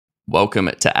Welcome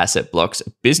to Asset Block's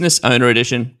Business Owner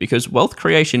Edition, because wealth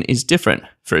creation is different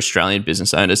for Australian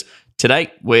business owners.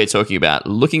 Today, we're talking about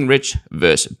looking rich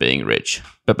versus being rich.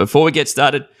 But before we get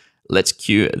started, let's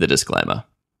cue the disclaimer.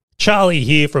 Charlie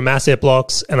here from Asset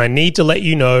Blocks, and I need to let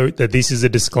you know that this is a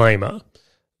disclaimer.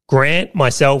 Grant,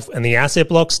 myself, and the Asset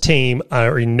Blocks team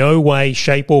are in no way,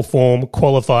 shape, or form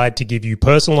qualified to give you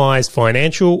personalized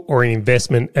financial or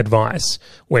investment advice.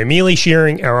 We're merely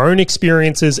sharing our own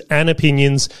experiences and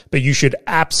opinions, but you should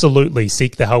absolutely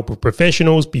seek the help of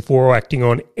professionals before acting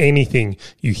on anything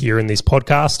you hear in this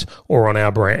podcast or on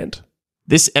our brand.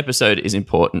 This episode is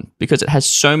important because it has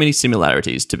so many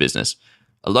similarities to business.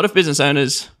 A lot of business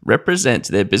owners represent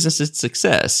their business's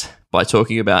success by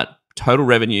talking about total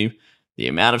revenue, the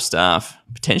amount of staff,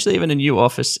 potentially even a new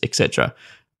office, etc.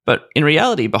 But in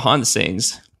reality, behind the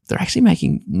scenes, they're actually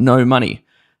making no money,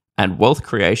 and wealth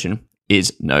creation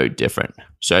is no different.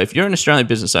 So if you're an Australian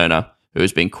business owner who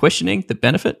has been questioning the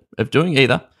benefit of doing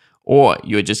either, or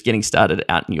you're just getting started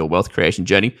out in your wealth creation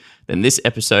journey, then this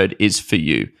episode is for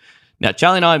you. Now,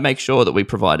 Charlie and I make sure that we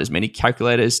provide as many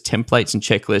calculators, templates, and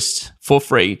checklists for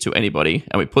free to anybody,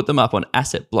 and we put them up on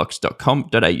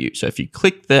assetblocks.com.au. So if you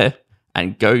click there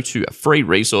and go to free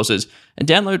resources and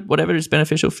download whatever is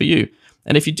beneficial for you.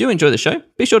 And if you do enjoy the show,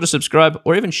 be sure to subscribe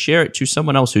or even share it to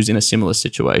someone else who's in a similar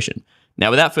situation. Now,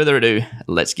 without further ado,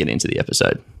 let's get into the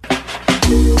episode.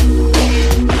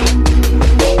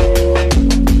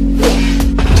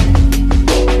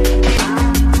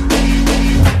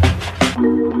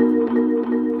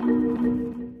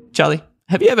 Charlie,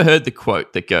 have you ever heard the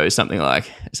quote that goes something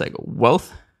like, it's like,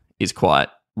 wealth is quiet,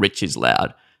 rich is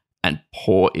loud, and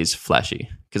poor is flashy?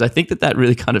 Because I think that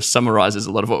really kind of summarizes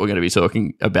a lot of what we're going to be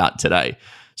talking about today.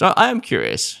 So I am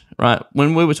curious, right?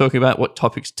 When we were talking about what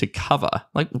topics to cover,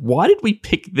 like, why did we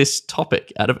pick this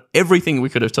topic out of everything we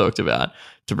could have talked about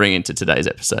to bring into today's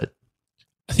episode?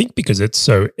 I think because it's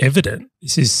so evident.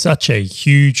 This is such a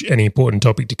huge and important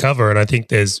topic to cover, and I think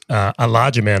there's a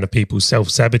large amount of people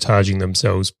self-sabotaging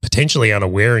themselves, potentially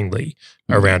unawareingly,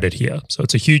 around it here. So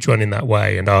it's a huge one in that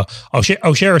way. And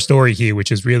I'll share a story here,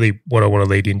 which is really what I want to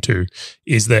lead into,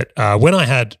 is that when I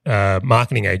had a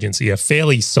marketing agency, a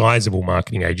fairly sizable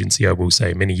marketing agency, I will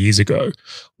say, many years ago,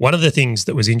 one of the things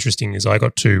that was interesting is I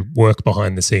got to work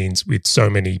behind the scenes with so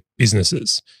many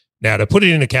businesses. Now, to put it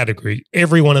in a category,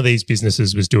 every one of these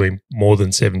businesses was doing more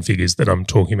than seven figures that I'm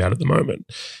talking about at the moment.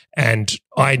 And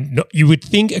you would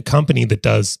think a company that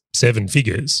does seven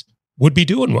figures would be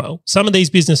doing well. Some of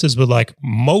these businesses were like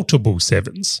multiple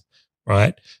sevens,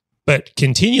 right? But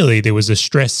continually there was a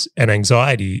stress and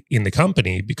anxiety in the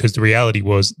company because the reality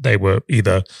was they were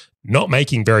either not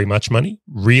making very much money,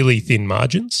 really thin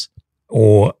margins,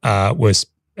 or was,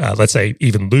 let's say,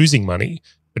 even losing money.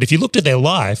 But if you looked at their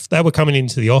life, they were coming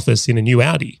into the office in a new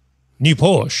Audi, new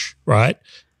Porsche, right?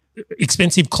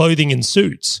 Expensive clothing and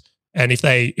suits. And if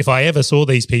I ever saw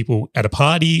these people at a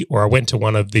party, or I went to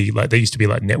one of the, like, there used to be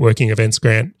like networking events,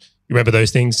 Grant, you remember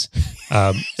those things?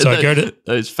 So I go to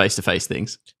those face-to-face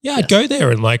things. Yeah, I'd go there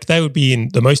and like they would be in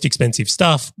the most expensive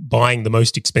stuff, buying the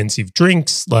most expensive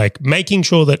drinks, like making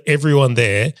sure that everyone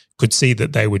there could see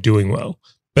that they were doing well.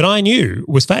 But I knew it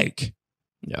was fake.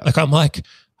 Yeah. Like I'm like,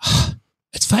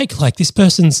 it's fake. Like this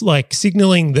person's like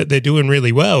signaling that they're doing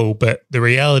really well, but the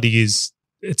reality is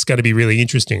it's going to be really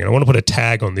interesting. And I want to put a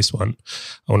tag on this one.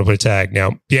 I want to put a tag.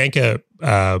 Now, Bianca,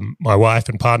 my wife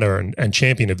and partner and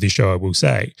champion of this show, I will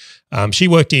say, she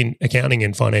worked in accounting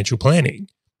and financial planning.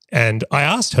 And I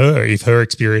asked her if her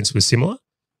experience was similar.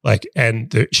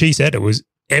 She said it was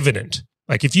evident.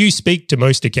 Like if you speak to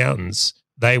most accountants,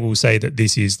 they will say that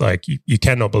this is like, you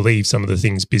cannot believe some of the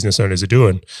things business owners are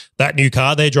doing. That new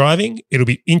car they're driving, it'll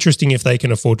be interesting if they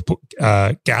can afford to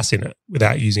put gas in it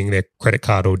without using their credit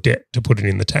card or debt to put it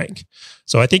in the tank.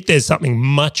 So I think there's something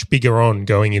much bigger on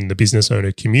going in the business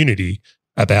owner community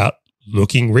about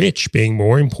looking rich being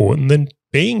more important than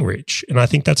being rich. And I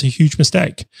think that's a huge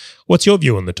mistake. What's your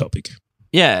view on the topic?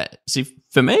 Yeah. See,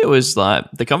 for me, it was like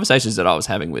the conversations that I was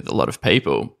having with a lot of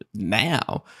people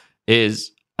now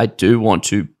is, I do want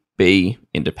to be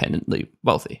independently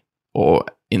wealthy, or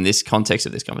in this context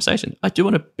of this conversation, I do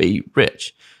want to be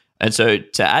rich. And so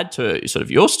to add to sort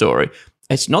of your story,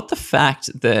 it's not the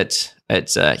fact that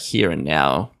it's here and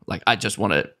now, like I just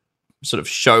want to sort of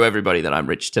show everybody that I'm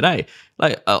rich today.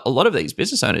 Like a lot of these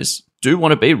business owners do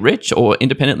want to be rich or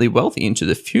independently wealthy into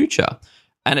the future.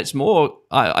 And it's more,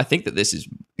 I think that this is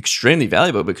extremely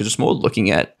valuable because it's more looking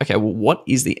at, okay, well, what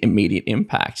is the immediate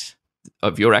impact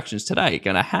of your actions today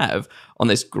going to have on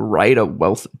this greater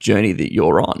wealth journey that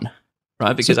you're on,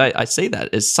 right? Because I see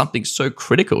that as something so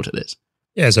critical to this.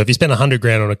 Yeah, so if you spend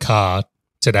 $100,000 on a car,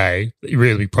 today, you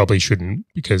really probably shouldn't,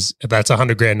 because that's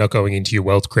 100 grand not going into your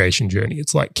wealth creation journey.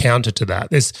 It's like counter to that.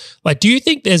 There's like, do you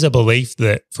think there's a belief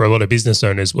that for a lot of business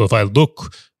owners, well, if I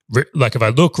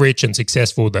look rich and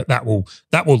successful, that will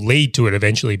lead to it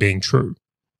eventually being true?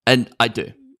 And I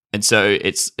do. And so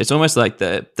it's almost like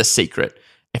the secret.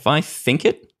 If I think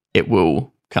it, it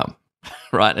will come.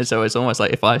 Right. And so it's almost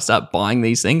like if I start buying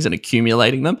these things and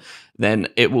accumulating them, then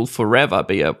it will forever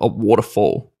be a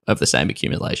waterfall of the same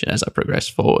accumulation as I progress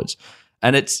forwards.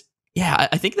 And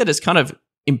I think that it's kind of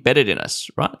embedded in us,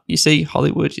 right? You see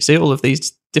Hollywood, you see all of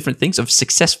these different things of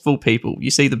successful people.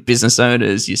 You see the business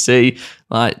owners, you see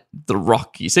like The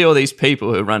Rock, you see all these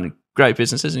people who run great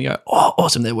businesses and you go, oh,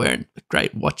 awesome, they're wearing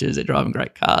great watches, they're driving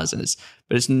great cars.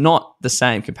 But it's not the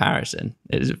same comparison.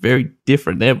 It is very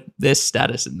different. Their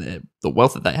status and the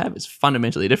wealth that they have is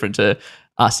fundamentally different to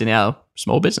us in our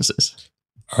small businesses.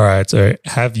 All right. So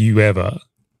have you ever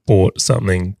bought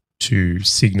something to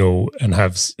signal and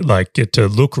have like get to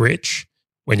look rich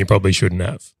when you probably shouldn't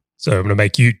have? So I'm going to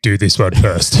make you do this one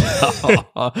first.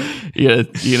 You're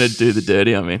gonna do the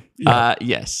dirty on me. Yeah.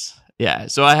 Yes. Yeah.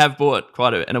 So I have bought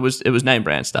quite a, and it was name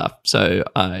brand stuff. So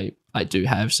I do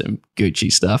have some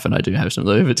Gucci stuff and I do have some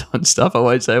Louis Vuitton stuff. I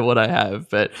won't say what I have,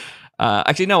 but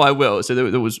actually no, I will. So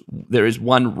there is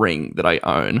one ring that I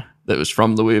own that was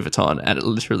from Louis Vuitton, and it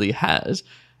literally has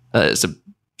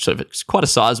it's quite a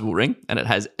sizable ring, and it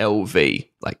has LV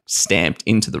like stamped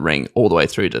into the ring all the way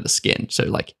through to the skin. So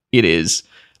like it is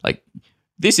like,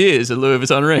 this is a Louis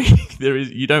Vuitton ring.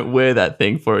 You don't wear that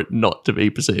thing for it not to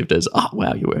be perceived as, oh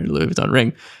wow, you're wearing a Louis Vuitton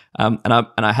ring. And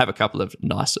I have a couple of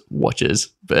nice watches,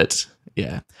 but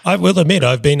yeah. I will admit,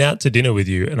 I've been out to dinner with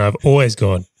you, and I've always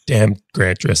gone, damn,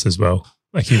 Grant dresses well.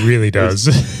 Like he really does.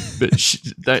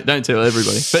 But don't tell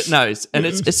everybody. But no,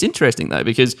 it's interesting though,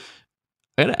 because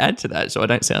I got to add to that, so I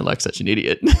don't sound like such an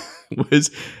idiot.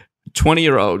 Was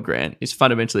 20-year-old Grant is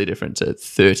fundamentally different to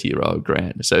 30-year-old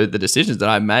Grant. So the decisions that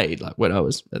I made, like when I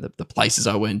was the places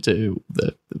I went to,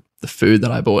 the food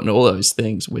that I bought, and all those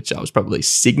things, which I was probably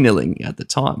signaling at the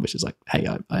time, which is like, hey,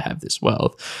 I have this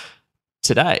wealth.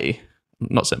 Today,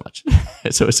 not so much.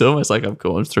 So it's almost like I've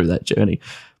gone through that journey.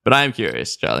 But I am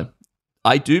curious, Charlie.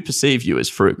 I do perceive you as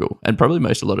frugal, and probably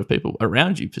a lot of people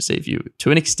around you perceive you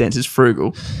to an extent as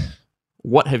frugal.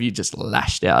 What have you just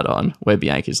lashed out on where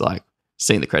Bianca's like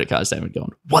seeing the credit card statement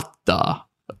going, what the?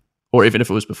 Or even if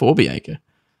it was before Bianca.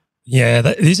 Yeah,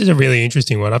 this is a really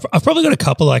interesting one. I've probably got a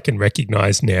couple I can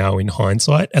recognize now in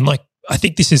hindsight. And like, I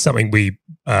think this is something we,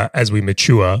 as we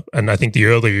mature, and I think the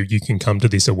earlier you can come to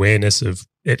this awareness of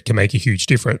it can make a huge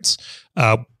difference.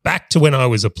 Back to when I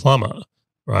was a plumber,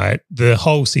 right? The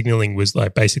whole signaling was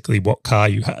like basically what car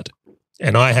you had.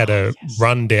 And I had a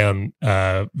rundown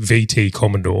VT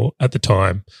Commodore at the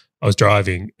time I was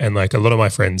driving, and like a lot of my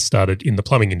friends started in the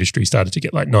plumbing industry, started to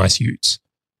get like nice utes,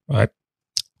 right?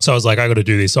 So I was like, I got to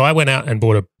do this. So I went out and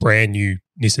bought a brand new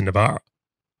Nissan Navara.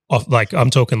 Like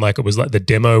I'm talking like it was like the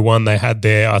demo one they had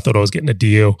there. I thought I was getting a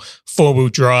deal, 4-wheel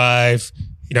drive,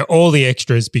 all the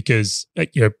extras, because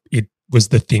it was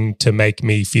the thing to make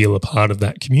me feel a part of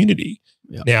that community.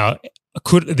 Yeah. Now,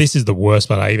 this is the worst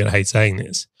part. I even hate saying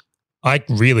this. I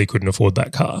really couldn't afford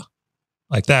that car.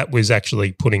 Like that was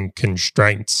actually putting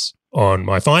constraints on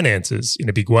my finances in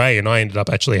a big way. And I ended up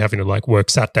actually having to like work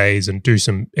Saturdays and do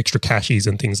some extra cashies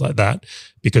and things like that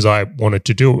because I wanted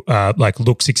to do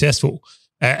look successful.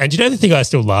 And the thing I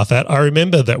still laugh at, I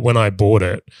remember that when I bought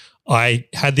it, I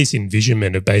had this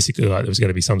envisionment of basically like there was going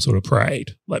to be some sort of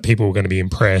parade. Like people were going to be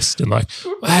impressed and like,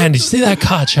 man, did you see that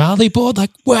car Charlie bought?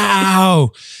 Like,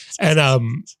 wow. And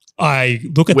I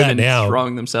look at women that now.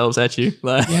 throwing themselves at you.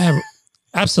 Yeah,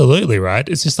 absolutely, right?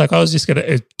 It's just like I was just going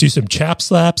to do some chap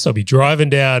slaps. I'll be driving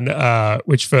down,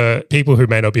 which for people who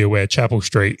may not be aware, Chapel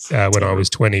Street when I was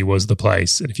 20 was the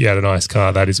place. And if you had a nice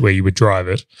car, that is where you would drive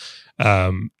it.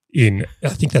 I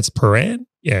think that's Paran.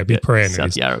 Yeah, Paran.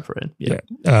 South Yarra Paran.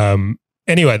 Yeah.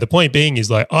 Anyway, the point being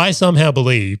is like I somehow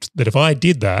believed that if I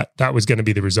did that, that was going to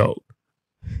be the result.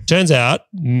 Turns out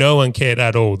no one cared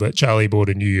at all that Charlie bought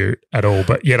a new ute at all,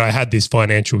 but yet I had this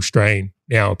financial strain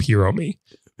now appear on me.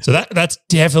 So that's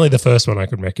definitely the first one I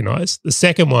can recognize. The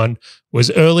second one was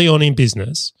early on in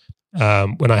business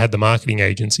when I had the marketing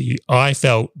agency. I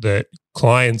felt that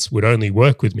clients would only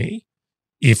work with me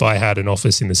if I had an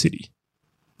office in the city.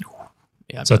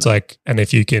 Yeah, so it's like, and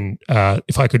if you can,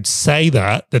 if I could say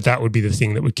that would be the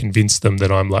thing that would convince them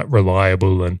that I'm like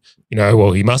reliable and,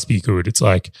 well, he must be good. It's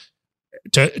like,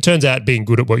 it turns out being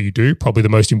good at what you do, probably the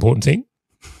most important thing.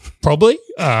 Probably.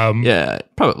 Yeah,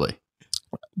 probably.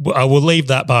 I will leave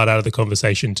that part out of the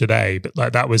conversation today, but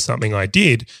like that was something I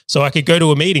did. So I could go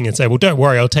to a meeting and say, well, don't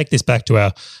worry, I'll take this back to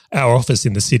our office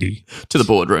in the city. To the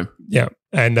boardroom. Yeah.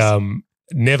 And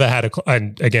never had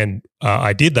and again,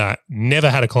 I did that, never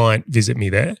had a client visit me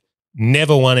there,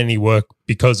 never won any work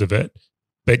because of it.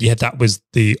 But yet that was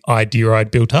the idea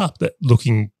I'd built up, that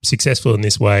looking successful in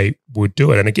this way would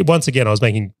do it. And again, once again, I was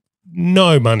making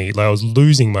no money. Like I was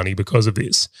losing money because of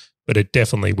this. But it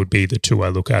definitely would be the two I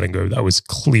look at and go, that was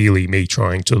clearly me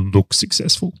trying to look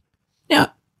successful.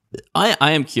 Now, I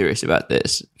am curious about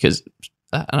this because,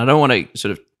 and I don't want to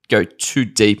sort of go too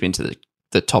deep into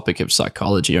the topic of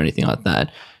psychology or anything like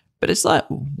that, but it's like,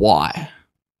 why?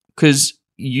 Because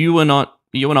you and I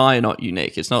are not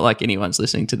unique. It's not like anyone's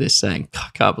listening to this saying, I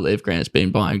can't believe Grant's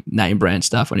been buying name brand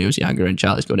stuff when he was younger and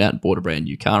Charlie's gone out and bought a brand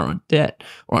new car on debt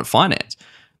or on finance.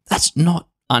 That's not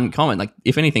uncommon. Like,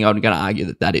 if anything, I'm going to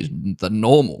argue that is the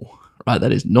normal, right?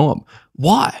 That is norm.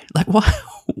 Why? Like, why?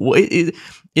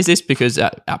 Is this because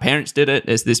our parents did it?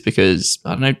 Is this because,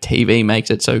 I don't know, TV makes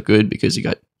it so good because you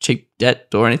got cheap debt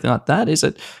or anything like that? Is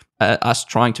it us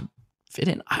trying to fit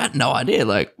in? I got no idea.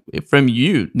 Like, from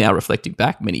you now reflecting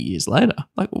back many years later,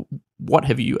 like, what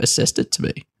have you assessed it to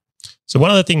be? So one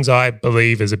of the things I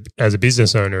believe as a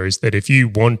business owner is that if you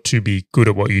want to be good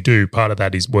at what you do, part of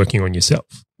that is working on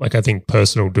yourself. Like, I think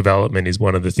personal development is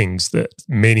one of the things that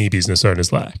many business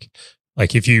owners lack.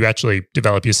 Like, if you actually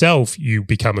develop yourself, you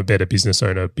become a better business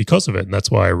owner because of it. And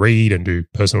that's why I read and do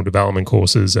personal development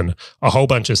courses and a whole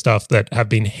bunch of stuff that have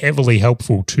been heavily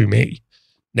helpful to me.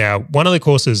 Now, one of the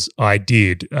courses I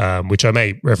did, which I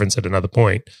may reference at another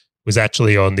point, was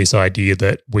actually on this idea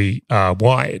that we are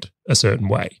wired a certain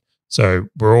way. So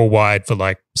we're all wired for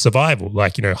like survival.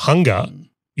 Like, hunger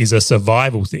is a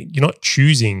survival thing. You're not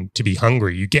choosing to be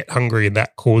hungry. You get hungry and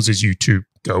that causes you to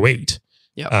go eat.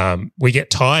 Yep. We get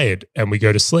tired and we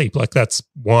go to sleep. Like, that's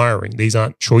wiring. These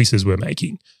aren't choices we're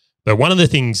making. But one of the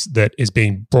things that is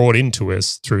being brought into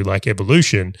us through like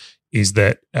evolution is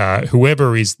that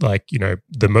whoever is like,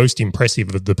 the most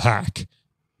impressive of the pack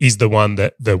is the one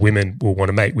that the women will want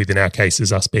to mate with, in our case,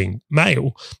 is us being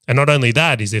male. And not only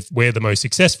that, is if we're the most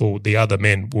successful, the other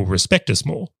men will respect us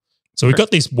more. So we've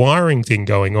got this wiring thing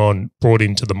going on brought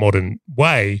into the modern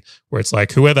way where it's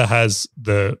like whoever has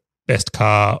the best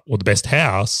car or the best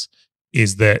house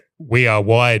is that we are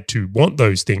wired to want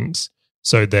those things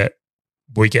so that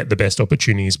we get the best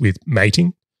opportunities with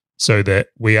mating, so that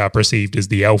we are perceived as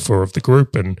the alpha of the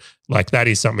group. And like that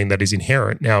is something that is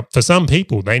inherent. Now, for some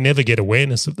people, they never get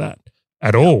awareness of that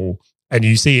at all. And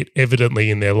you see it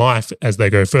evidently in their life as they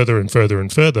go further and further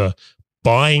and further,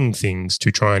 buying things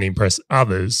to try and impress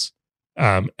others.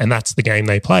 And that's the game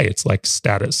they play. It's like a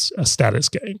status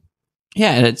game.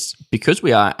 Yeah, and it's because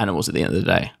we are animals at the end of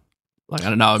the day. Like, I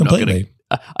don't know, I'm Completely.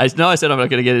 not going to. I know I said I'm not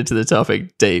going to get into the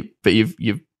topic deep, but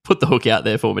you've put the hook out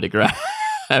there for me to grab.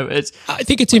 I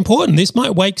think it's important. This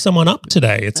might wake someone up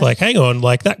today. It's like, hang on,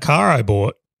 like that car I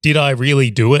bought, did I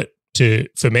really do it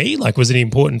for me? Like, was it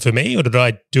important for me, or did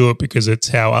I do it because it's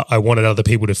how I wanted other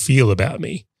people to feel about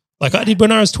me? Like I did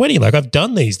when I was 20. Like, I've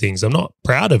done these things. I'm not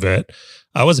proud of it.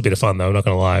 It was a bit of fun though, I'm not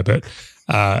going to lie. But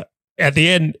at the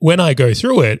end, when I go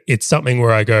through it, it's something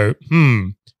where I go,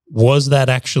 was that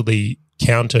actually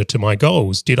counter to my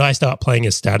goals? Did I start playing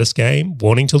a status game,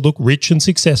 wanting to look rich and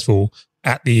successful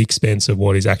at the expense of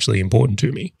what is actually important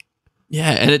to me?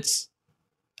 Yeah, and it's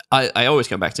I always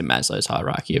come back to Maslow's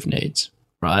hierarchy of needs,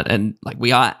 right? And like,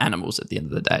 we are animals at the end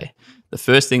of the day. The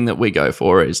first thing that we go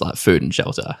for is like food and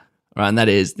shelter, right? And that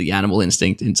is the animal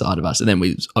instinct inside of us. And then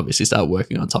we obviously start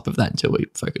working on top of that until we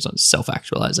focus on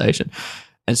self-actualization.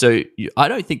 And so I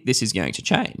don't think this is going to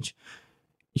change.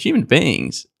 Human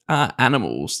beings are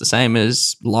animals, the same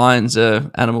as lions are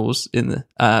animals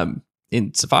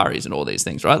in safaris and all these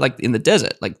things, right? Like in the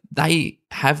desert, like they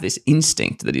have this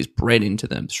instinct that is bred into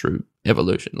them through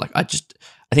evolution. Like I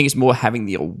think it's more having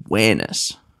the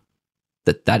awareness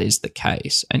that is the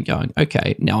case and going,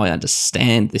 okay, now I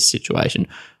understand this situation.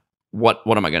 What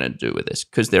am I going to do with this?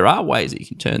 Because there are ways that you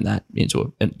can turn that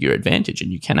into your advantage,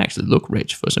 and you can actually look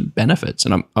rich for some benefits.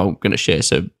 And I'm going to share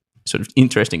some sort of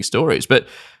interesting stories. But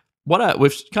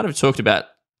we've kind of talked about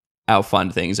our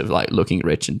fun things of like looking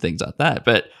rich and things like that.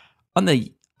 But on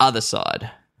the other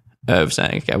side of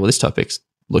saying, okay, well, this topic's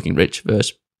looking rich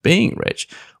versus being rich,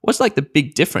 what's like the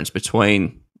big difference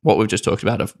between what we've just talked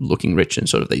about of looking rich and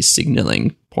sort of these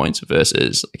signaling points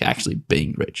versus like actually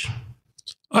being rich?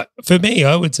 For me,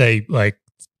 I would say like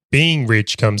being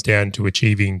rich comes down to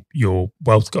achieving your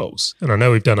wealth goals. And I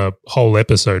know we've done a whole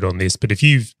episode on this, but if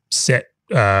you've set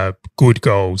good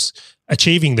goals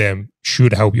achieving them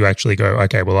should help you actually go,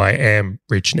 okay, well, I am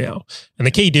rich now. And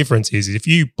the key difference is if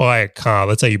you buy a car,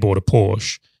 let's say you bought a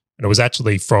Porsche, and it was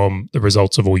actually from the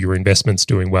results of all your investments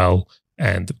doing well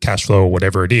and the cash flow or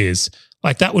whatever it is,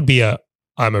 like that would be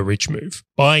I'm a rich move.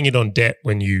 Buying it on debt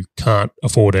when you can't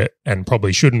afford it and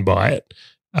probably shouldn't buy it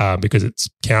because it's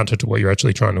counter to what you're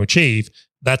actually trying to achieve,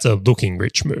 that's a looking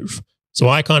rich move. So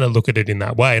I kind of look at it in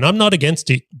that way. And I'm not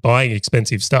against buying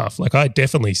expensive stuff. Like I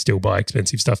definitely still buy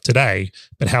expensive stuff today,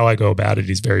 but how I go about it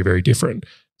is very, very different.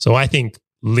 So I think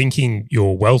linking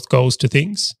your wealth goals to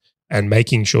things and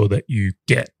making sure that you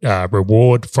get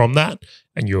reward from that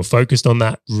and you're focused on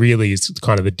that really is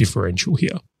kind of the differential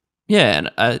here. Yeah, and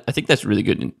I think that's a really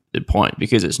good point,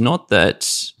 because it's not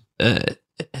that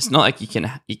it's not like you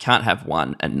can't have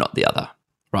one and not the other,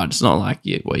 right? It's not like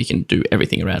you can do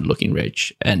everything around looking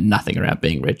rich and nothing around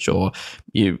being rich, or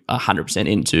you are 100%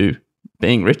 into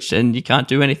being rich and you can't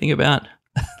do anything about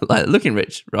like looking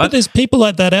rich, right? But there's people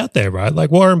like that out there, right?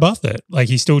 Like Warren Buffett, like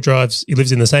he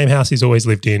lives in the same house he's always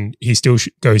lived in. He still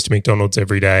goes to McDonald's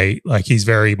every day. Like he's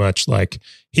very much like,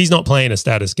 he's not playing a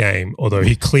status game, although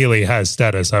he clearly has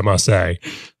status, I must say.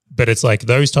 But it's like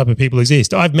those type of people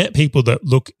exist. I've met people that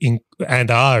look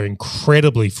and are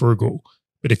incredibly frugal,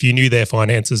 but if you knew their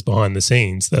finances behind the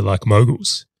scenes, they're like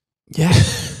moguls. Yeah.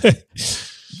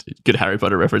 Good Harry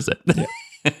Potter reference there. Yeah.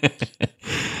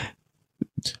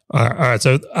 All right.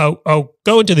 So I'll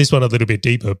go into this one a little bit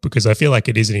deeper because I feel like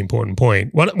it is an important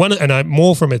point.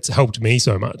 More from it's helped me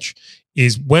so much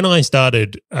is when I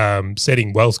started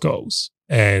setting wealth goals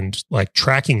and like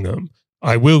tracking them.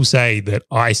 I will say that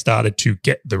I started to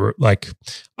get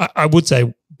I would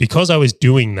say because I was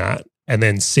doing that and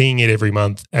then seeing it every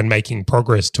month and making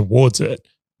progress towards it,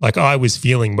 like I was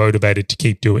feeling motivated to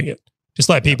keep doing it. Just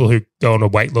like people who go on a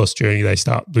weight loss journey, they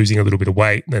start losing a little bit of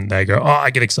weight and then they go, I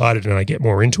get excited and I get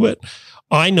more into it.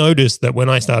 I noticed that when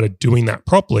I started doing that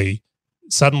properly,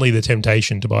 suddenly the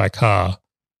temptation to buy a car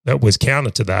that was counter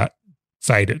to that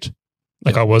faded.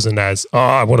 Like I wasn't as,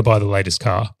 I want to buy the latest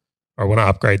car or I want to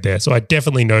upgrade there. So I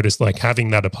definitely noticed like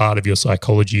having that a part of your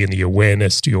psychology and the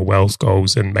awareness to your wealth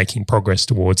goals and making progress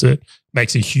towards it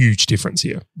makes a huge difference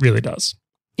here. Really does.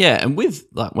 Yeah, and with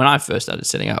like when I first started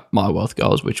setting up my wealth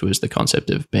goals, which was the concept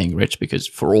of being rich, because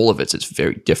for all of it, it's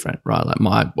very different, right? Like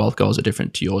my wealth goals are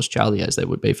different to yours, Charlie, as they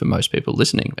would be for most people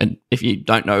listening. And if you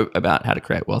don't know about how to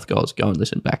create wealth goals, go and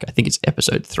listen back. I think it's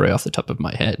episode 3 off the top of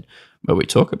my head where we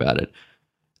talk about it.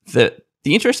 The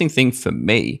interesting thing for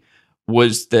me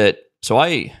was that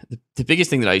the biggest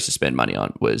thing that I used to spend money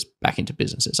on was back into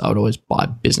businesses. I would always buy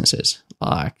businesses.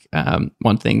 Like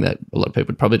one thing that a lot of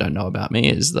people probably don't know about me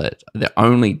is that the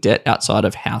only debt outside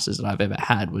of houses that I've ever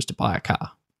had was to buy a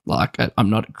car. Like I'm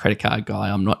not a credit card guy.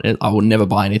 I will never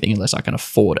buy anything unless I can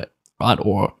afford it, right?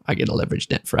 Or I get a leveraged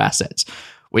debt for assets,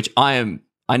 which I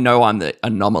know I'm the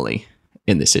anomaly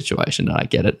in this situation, and I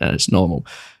get it, and it's normal.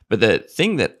 But the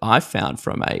thing that I found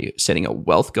from setting a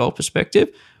wealth goal perspective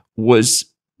was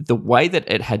the way that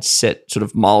it had set sort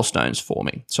of milestones for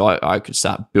me. So I could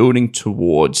start building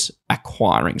towards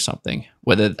acquiring something,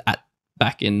 whether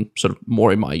back in sort of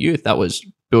more in my youth, that was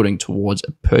building towards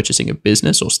purchasing a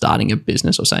business or starting a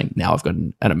business or saying, now I've got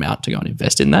an amount to go and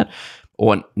invest in that.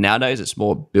 Or nowadays it's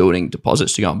more building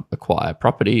deposits to go and acquire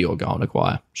property or go and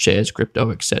acquire shares,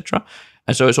 crypto, etc.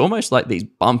 And so it's almost like these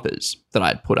bumpers that I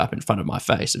had put up in front of my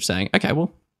face of saying, okay,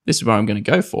 well, this is what I'm going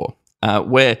to go for.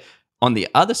 Where on the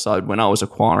other side, when I was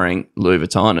acquiring Louis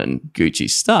Vuitton and Gucci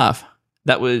stuff,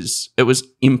 it was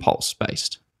impulse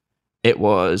based. It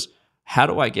was, how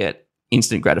do I get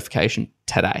instant gratification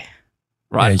today?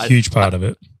 Right? Yeah, a huge part of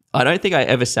it. I don't think I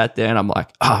ever sat there and I'm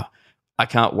like, I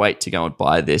can't wait to go and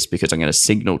buy this because I'm going to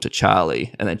signal to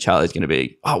Charlie, and then Charlie's going to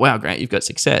be, oh, wow, Grant, you've got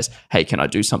success. Hey, can I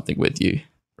do something with you?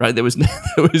 Right? There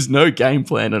was no game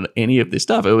plan on any of this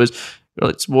stuff. It was,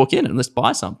 let's walk in and let's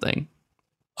buy something.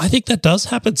 I think that does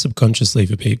happen subconsciously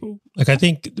for people. Like I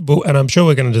think, and I'm sure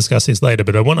we're going to discuss this later,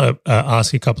 but I want to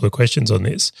ask a couple of questions on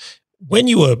this. When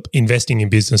you were investing in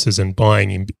businesses and buying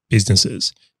in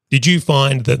businesses, did you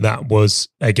find that was,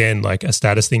 again, like a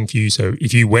status thing for you? So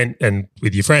if you went and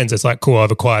with your friends, it's like, cool,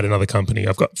 I've acquired another company.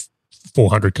 I've got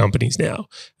 400 companies now.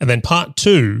 And then part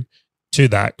 2 to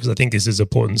that, because I think this is an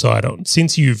important side on,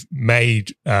 since you've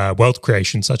made wealth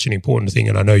creation such an important thing,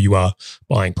 and I know you are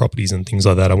buying properties and things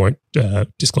like that, I won't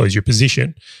disclose your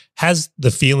position, has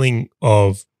the feeling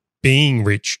of being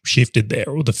rich shifted there,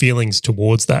 or the feelings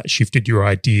towards that shifted your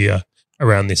idea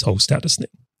around this whole status thing?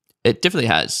 It definitely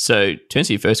has. So to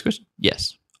answer your first question,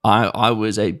 yes. I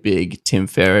was a big Tim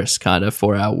Ferriss kind of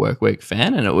 4-hour work week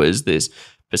fan, and it was this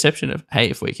perception of, hey,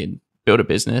 if we can build a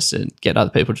business and get other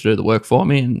people to do the work for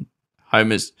me, and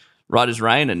Homer's right as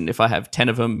rain. And if I have 10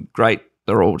 of them, great.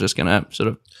 They're all just going to sort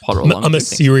of potter along. I'm a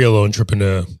serial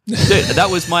entrepreneur. Dude, that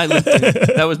was my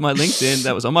LinkedIn. That was my LinkedIn.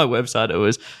 That was on my website. It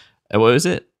was, what was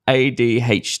it?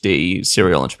 ADHD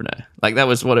serial entrepreneur. Like that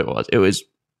was what it was. It was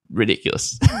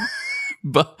ridiculous.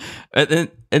 But and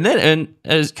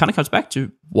it kind of comes back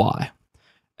to why.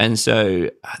 And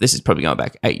so this is probably going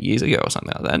back 8 years ago or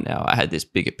something like that. Now I had this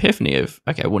big epiphany of,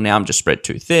 okay, well now I'm just spread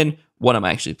too thin. What am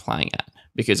I actually playing at?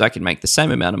 Because I can make the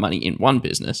same amount of money in one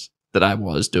business that I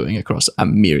was doing across a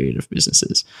myriad of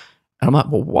businesses. And I'm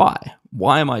like, well, why?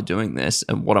 Why am I doing this?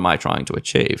 And what am I trying to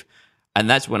achieve? And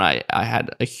that's when I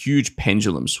had a huge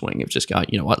pendulum swing of just going,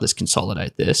 you know what, let's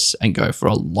consolidate this and go for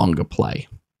a longer play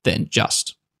than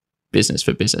just business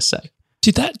for business sake.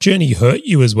 Did that journey hurt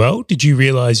you as well? Did you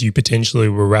realize you potentially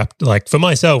were wrapped, like for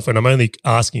myself, and I'm only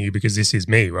asking you because this is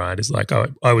me, right? It's like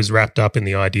I was wrapped up in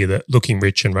the idea that looking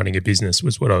rich and running a business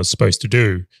was what I was supposed to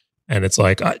do. And it's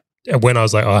like, when I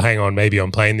was like, oh, hang on, maybe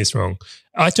I'm playing this wrong,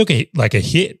 I took a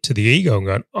hit to the ego and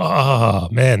going, oh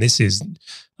man, this is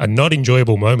a not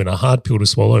enjoyable moment, a hard pill to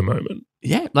swallow moment.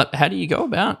 Yeah, like how do you go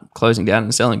about closing down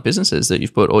and selling businesses that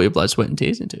you've put all your blood, sweat, and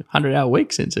tears into, 100-hour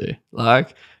weeks into?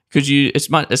 Like, because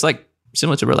it's like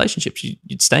similar to relationships.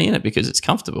 You'd stay in it because it's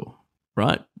comfortable,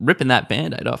 right? Ripping that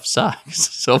Band-Aid off sucks.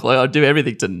 So like, I'll do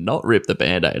everything to not rip the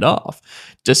Band-Aid off,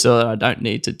 just so that I don't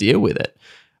need to deal with it,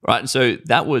 right? And so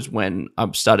that was when I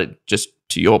started, just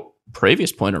to your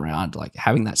previous point around like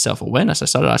having that self-awareness, I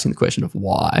started asking the question of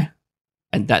why.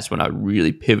 And that's when I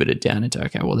really pivoted down into,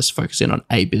 okay, well, let's focus in on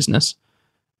a business.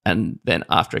 And then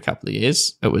after a couple of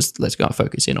years, it was, let's go and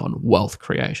focus in on wealth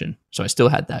creation. So I still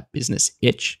had that business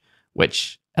itch,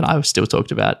 and I was still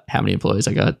talked about how many employees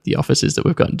I got, the offices that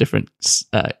we've got in different,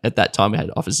 at that time we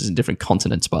had offices in different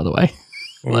continents, by the way.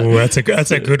 Oh, that's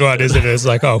a good one, isn't it? It's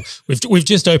like, oh, we've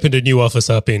just opened a new office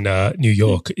up in New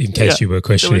York, in case you were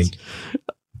questioning.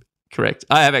 Correct.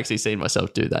 I have actually seen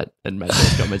myself do that and made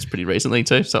those comments pretty recently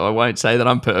too, so I won't say that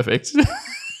I'm perfect.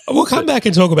 We'll come back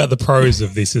and talk about the pros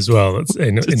of this as well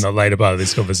in the later part of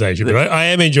this conversation. But I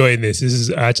am enjoying this.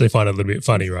 I actually find it a little bit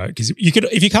funny, right? Because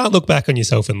if you can't look back on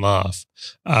yourself and laugh,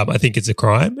 I think it's a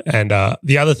crime. And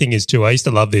the other thing is too, I used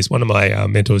to love this. One of my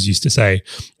mentors used to say,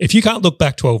 if you can't look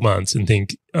back 12 months and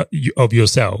think of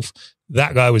yourself,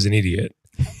 that guy was an idiot.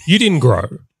 You didn't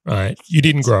grow, right? You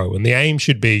didn't grow. And the aim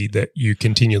should be that you're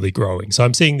continually growing. So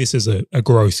I'm seeing this as a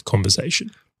growth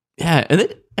conversation. Yeah. And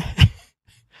then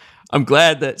I'm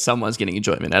glad that someone's getting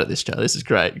enjoyment out of this, Charlie. This is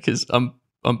great because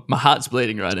my heart's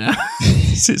bleeding right now.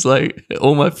 This is like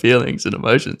all my feelings and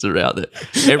emotions are out there.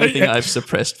 Everything I've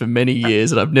suppressed for many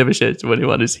years and I've never shared to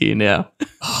anyone is here now.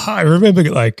 I remember,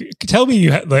 like, tell me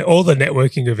you had like all the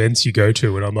networking events you go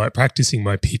to, and I'm like practicing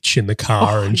my pitch in the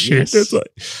car and shit. Yes. It's like,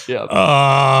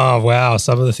 oh wow,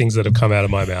 some of the things that have come out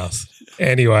of my mouth.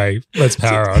 Anyway, let's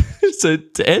power on. So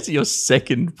to answer your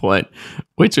second point,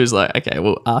 which was like, okay,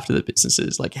 well, after the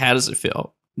businesses, like, how does it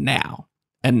feel now?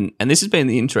 And this has been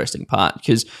the interesting part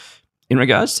because in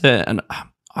regards to, and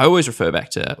I always refer back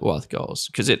to Wealth Goals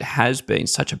because it has been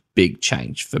such a big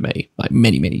change for me, like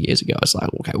many, many years ago. It's like,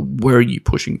 okay, where are you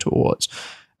pushing towards?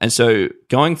 And so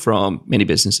going from many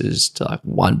businesses to like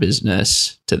one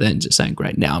business to then just saying,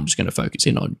 great, now I'm just going to focus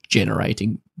in on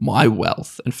generating my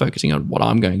wealth and focusing on what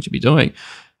I'm going to be doing.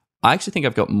 I actually think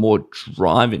I've got more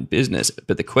drive in business,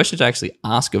 but the question to actually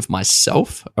ask of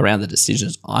myself around the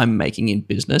decisions I'm making in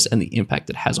business and the impact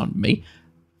it has on me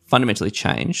fundamentally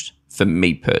changed for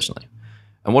me personally.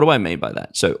 And what do I mean by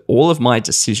that? So all of my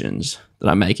decisions that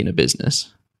I make in a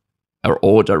business are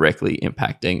all directly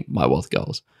impacting my wealth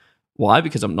goals. Why?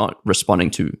 Because I'm not responding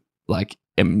to like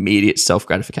immediate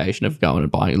self-gratification of going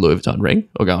and buying a Louis Vuitton ring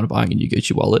or going and buying a new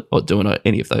Gucci wallet or doing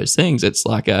any of those things. It's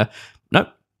like, nope,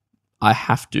 I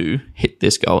have to hit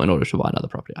this goal in order to buy another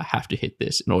property. I have to hit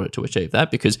this in order to achieve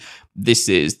that because this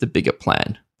is the bigger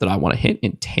plan that I want to hit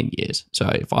in 10 years. So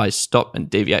if I stop and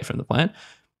deviate from the plan,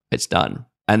 it's done.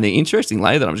 And the interesting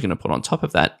layer that I'm just going to put on top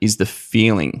of that is the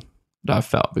feeling that I've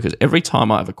felt because every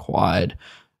time I've acquired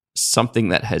something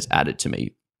that has added to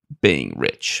me being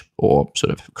rich or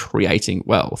sort of creating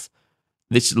wealth,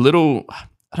 this little,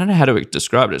 I don't know how to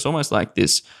describe it. It's almost like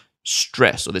this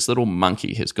stress or this little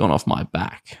monkey has gone off my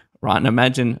back, right? And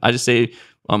imagine I just see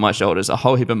on my shoulders a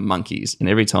whole heap of monkeys, and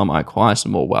every time I acquire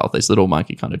some more wealth, this little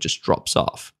monkey kind of just drops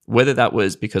off. Whether that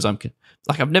was because I'm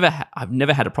like, I've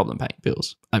never had a problem paying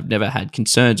bills. I've never had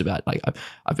concerns about, like,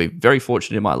 I've been very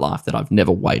fortunate in my life that I've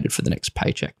never waited for the next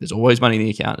paycheck. There's always money in the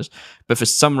account, but for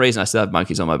some reason I still have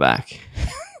monkeys on my back.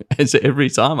 And so every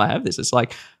time I have this, it's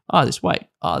like, oh, this weight,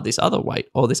 oh, this other weight,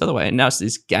 oh, this other weight. And now it's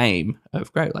this game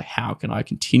of, great, like, how can I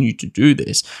continue to do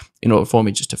this in order for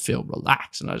me just to feel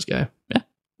relaxed? And I just go, yeah,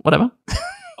 whatever.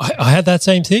 I had that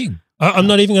same thing. I'm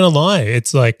not even going to lie.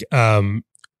 It's like there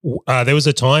was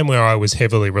a time where I was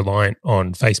heavily reliant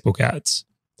on Facebook ads.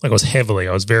 Like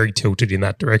I was very tilted in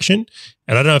that direction.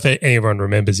 And I don't know if anyone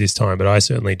remembers this time, but I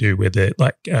certainly do, where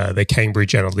the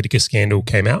Cambridge Analytica scandal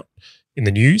came out in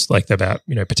the news, like about,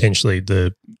 potentially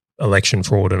the election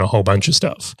fraud and a whole bunch of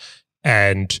stuff.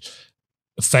 And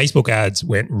Facebook ads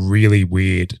went really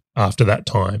weird after that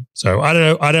time. So I don't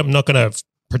know. I'm not going to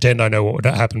pretend I know what would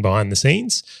happen behind the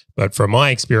scenes, but from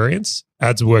my experience,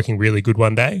 ads were working really good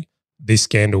one day. This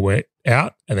scandal went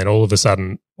out, and then all of a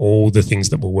sudden, all the things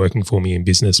that were working for me in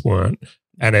business weren't.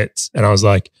 And I was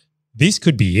like, this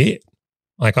could be it.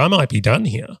 Like, I might be done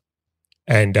here.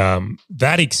 And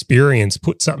that experience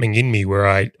put something in me where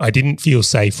I didn't feel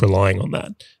safe relying on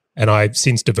that. And I've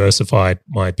since diversified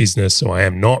my business, so I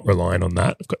am not relying on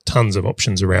that. I've got tons of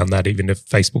options around that. Even if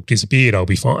Facebook disappeared, I'll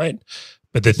be fine.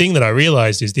 But the thing that I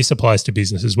realized is this applies to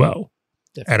business as well.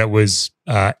 Definitely. And it was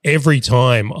every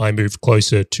time I moved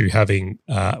closer to having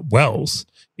wealth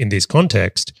in this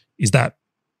context, is that,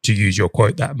 to use your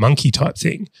quote, that monkey type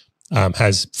thing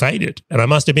has faded. And I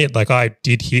must admit, like, I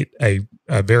did hit a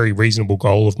very reasonable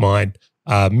goal of mine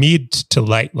mid to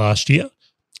late last year.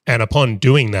 And upon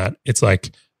doing that, it's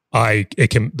like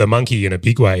the monkey in a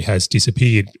big way has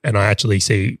disappeared, and I actually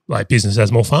see like business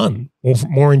as more fun,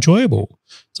 more enjoyable.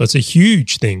 So it's a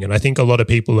huge thing. And I think a lot of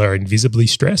people are invisibly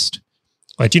stressed.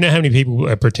 Like, do you know how many people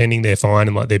are pretending they're fine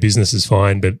and like their business is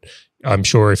fine? But I'm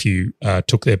sure if you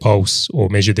took their pulse or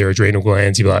measured their adrenal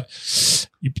glands, you'd be like,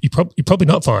 you're probably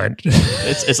not fine.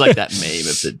 It's like that meme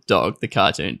of the dog, the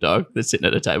cartoon dog that's sitting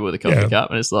at a table with a coffee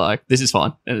cup, and it's like, this is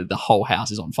fine. And the whole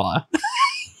house is on fire.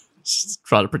 Just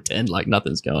try to pretend like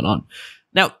nothing's going on.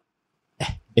 Now,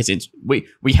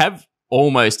 we have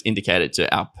almost indicated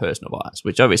to our personal bias,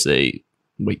 which obviously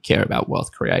we care about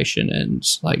wealth creation, and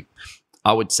like,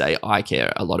 I would say I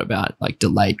care a lot about like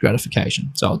delayed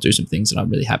gratification. So I'll do some things that I'm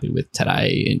really happy with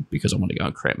today, and because I want to go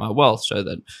and create my wealth, so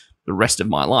that the rest of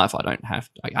my life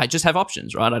I just have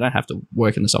options, right? I don't have to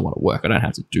work unless I want to work. I don't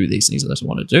have to do these things unless I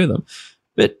want to do them.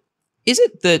 But is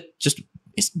it that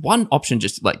is one option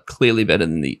just like clearly better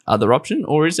than the other option?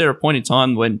 Or is there a point in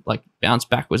time when like bounce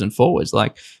backwards and forwards?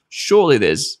 Like, surely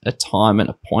there's a time and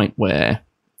a point where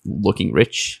looking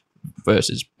rich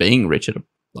versus being rich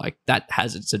like that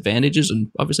has its advantages and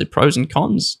obviously pros and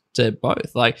cons to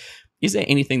both. Like, is there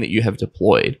anything that you have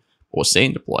deployed or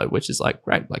seen deployed which is like,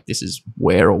 great, like this is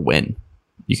where or when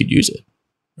you could use it?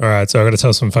 All right, so I'm going to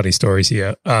tell some funny stories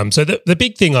here. So the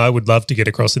big thing I would love to get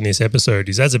across in this episode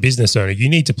is, as a business owner, you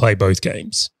need to play both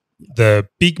games. The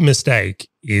big mistake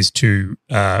is to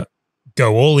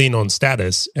go all in on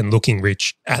status and looking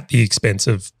rich at the expense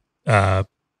of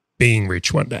being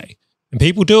rich one day. And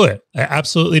people do it. They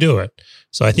absolutely do it.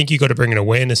 So I think you've got to bring an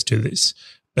awareness to this.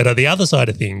 But on the other side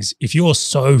of things, if you're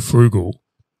so frugal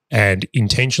and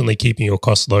intentionally keeping your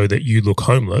costs low that you look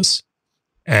homeless,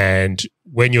 and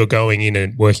when you're going in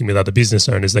and working with other business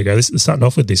owners, they go, this is starting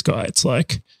off with this guy. It's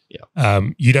like,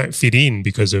 you don't fit in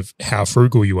because of how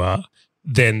frugal you are,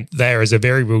 then there is a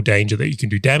very real danger that you can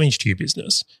do damage to your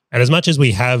business. And as much as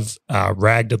we have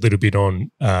ragged a little bit on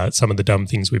some of the dumb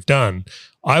things we've done,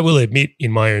 I will admit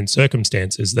in my own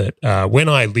circumstances that when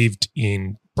I lived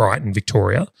in Brighton,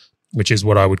 Victoria, which is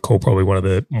what I would call probably one of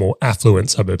the more affluent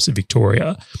suburbs of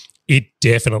Victoria, it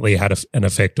definitely had an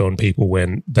effect on people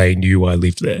when they knew I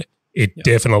lived there. It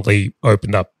definitely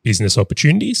opened up business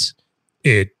opportunities.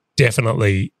 It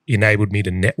definitely enabled me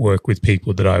to network with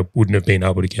people that I wouldn't have been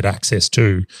able to get access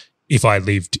to if I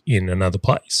lived in another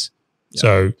place. Yeah.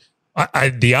 So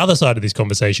the other side of this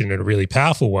conversation, and a really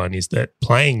powerful one, is that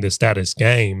playing the status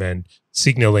game and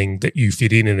signaling that you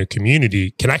fit in a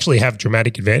community can actually have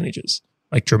dramatic advantages.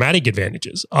 Like dramatic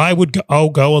advantages. I'll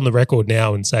go on the record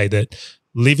now and say that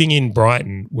living in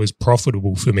Brighton was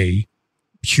profitable for me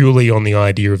purely on the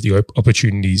idea of the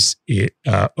opportunities it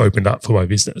opened up for my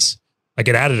business. Like,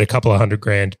 it added a couple of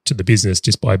 $100,000 to the business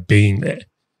just by being there.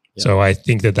 Yeah. So I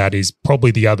think that is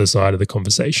probably the other side of the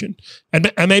conversation.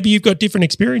 And maybe you've got different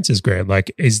experiences, Grant.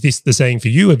 Like, is this the same for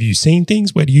you? Have you seen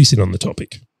things? Where do you sit on the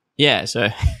topic? Yeah, so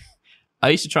I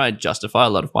used to try and justify a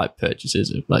lot of my purchases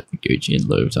of like the Gucci and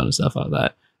Louis Vuitton and stuff like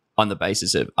that on the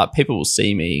basis of people will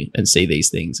see me and see these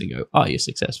things and go, oh, you're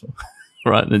successful,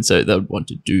 right? And so they would want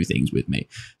to do things with me.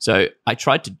 So I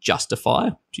tried to justify,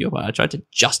 to your point, I tried to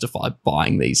justify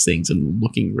buying these things and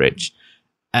looking rich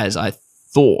as I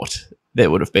thought there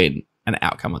would have been an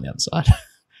outcome on the other side.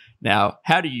 Now,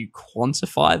 how do you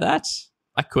quantify that?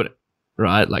 I couldn't,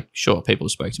 right? Like, sure, people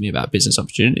spoke to me about business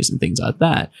opportunities and things like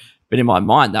that. But in my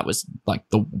mind, that was like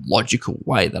the logical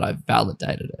way that I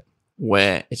validated it,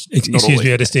 where it's Excuse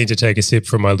me, I just need to take a sip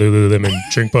from my Lululemon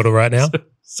drink bottle right now.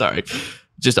 Sorry.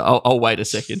 Just I'll wait a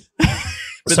second.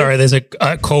 Sorry, there's a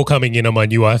call coming in on my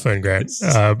new iPhone, Grant.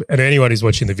 And anyone who's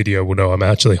watching the video will know I'm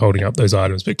actually holding up those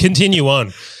items. But continue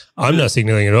on. I'm not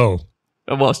signaling at all.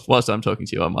 Whilst I'm talking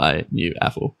to you on my new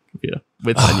Apple computer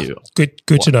with my new good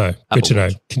to know. Good to know.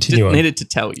 Continue on. Needed to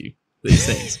tell you these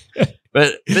things,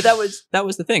 but that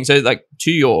was the thing. So like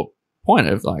to your point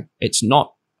of like it's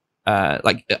not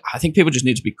like I think people just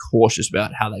need to be cautious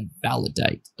about how they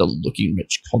validate the looking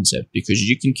rich concept because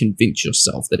you can convince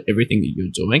yourself that everything that you're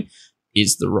doing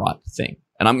is the right thing.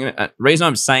 And the reason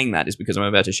I'm saying that is because I'm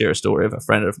about to share a story of a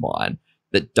friend of mine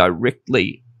that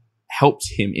directly helped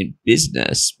him in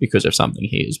business because of something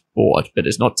he has bought. But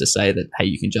it's not to say that, hey,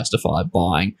 you can justify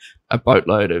buying a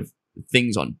boatload of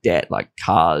things on debt like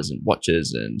cars and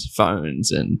watches and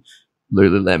phones and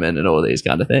Lululemon and all these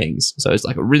kind of things. So it's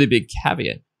like a really big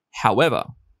caveat. However,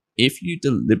 if you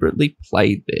deliberately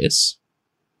play this,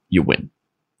 you win.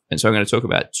 And so I'm going to talk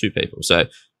about two people. So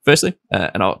firstly,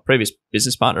 a previous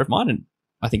business partner of mine, and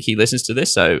I think he listens to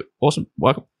this, so awesome,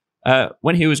 welcome.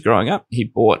 When he was growing up, he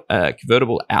bought a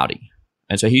convertible Audi.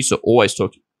 And so he used to always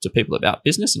talk to people about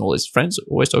business, and all his friends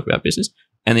always talk about business.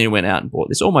 And then he went out and bought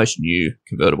this almost new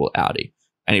convertible Audi.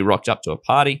 And he rocked up to a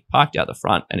party, parked out the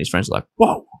front, and his friends were like,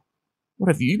 whoa, what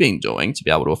have you been doing to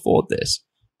be able to afford this?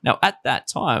 Now, at that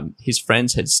time, his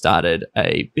friends had started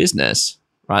a business,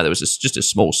 right? There was just a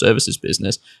small services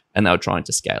business, and they were trying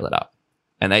to scale it up.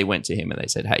 And they went to him and they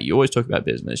said, hey, you always talk about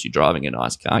business. You're driving a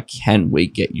nice car. Can we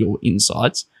get your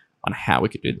insights on how we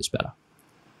could do this better?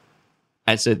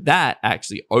 And so that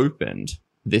actually opened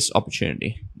this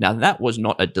opportunity. Now, that was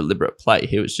not a deliberate play.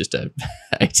 He was just a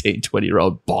 18,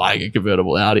 20-year-old buying a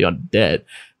convertible Audi on debt.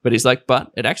 But he's like,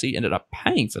 but it actually ended up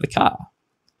paying for the car.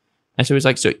 And so he's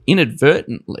like, so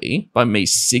inadvertently, by me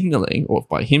signaling or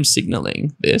by him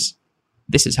signaling this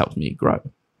has helped me grow.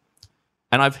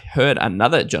 And I've heard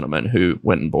another gentleman who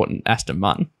went and bought an Aston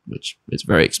Martin, which is a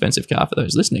very expensive car for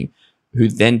those listening, who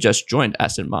then just joined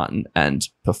Aston Martin and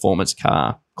performance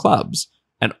car clubs.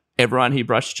 And everyone he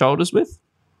brushed shoulders with,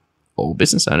 all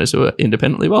business owners who are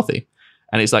independently wealthy.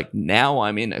 And he's like, now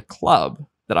I'm in a club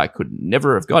that I could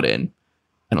never have got in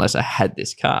unless I had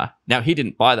this car. Now, he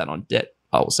didn't buy that on debt,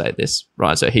 I will say this,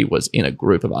 right? So he was in a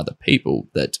group of other people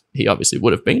that he obviously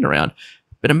would have been around.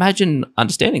 But imagine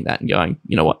understanding that and going,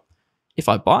 you know what? If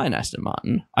I buy an Aston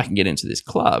Martin, I can get into this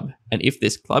club. And if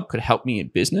this club could help me in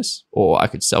business or I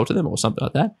could sell to them or something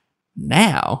like that,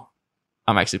 now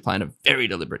I'm actually playing a very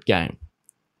deliberate game,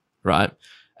 right?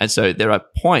 And so there are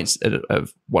points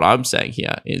of what I'm saying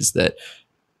here is that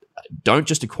don't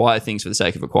just acquire things for the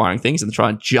sake of acquiring things and try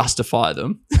and justify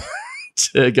them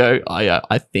to go,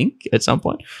 I think at some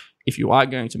point. If you are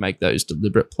going to make those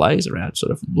deliberate plays around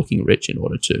sort of looking rich in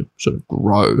order to sort of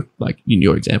grow, like in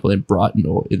your example in Brighton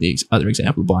or in the other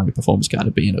example of buying a performance car to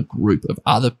be in a group of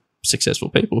other successful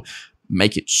people,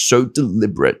 make it so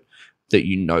deliberate that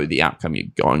you know the outcome you're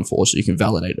going for so you can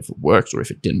validate if it works or if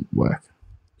it didn't work.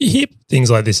 You hear things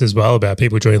like this as well about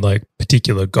people joining like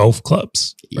particular golf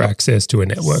clubs for access to a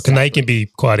network. Exactly. And they can be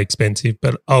quite expensive,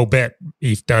 but I'll bet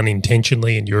if done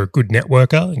intentionally and you're a good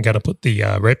networker and going to put the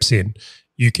reps in,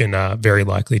 you can very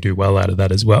likely do well out of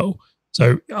that as well.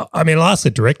 So, I mean, I'll ask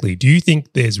it directly. Do you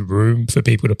think there's room for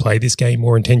people to play this game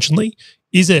more intentionally?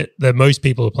 Is it that most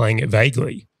people are playing it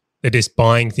vaguely? They're just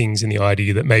buying things in the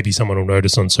idea that maybe someone will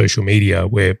notice on social media,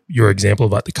 where your example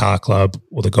of like the car club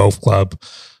or the golf club,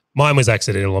 mine was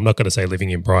accidental. I'm not going to say living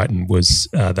in Brighton was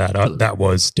that. That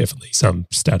was definitely some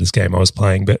status game I was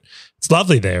playing, but it's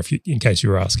lovely there in case you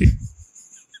were asking.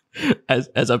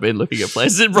 As I've been looking at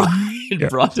places in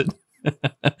Brighton.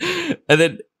 And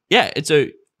then, and so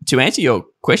to answer your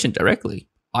question directly,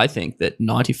 I think that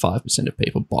 95% of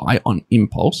people buy on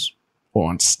impulse or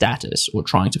on status or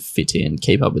trying to fit in,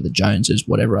 keep up with the Joneses,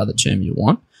 whatever other term you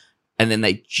want. And then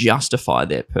they justify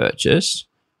their purchase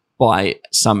by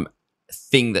some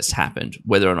thing that's happened,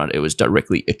 whether or not it was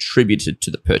directly attributed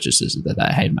to the purchases that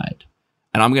they had made.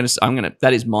 And I'm going to,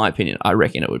 that is my opinion. I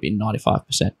reckon it would be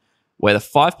 95%, where the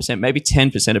 5%, maybe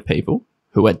 10% of people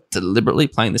who are deliberately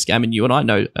playing this game. And you and I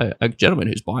know a gentleman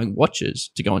who's buying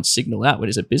watches to go and signal out when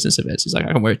he's at business events. He's like,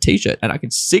 I can wear a t-shirt and I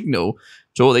can signal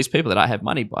to all these people that I have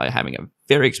money by having a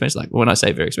very expensive, like when I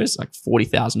say very expensive, like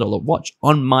 $40,000 watch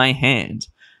on my hand,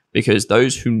 because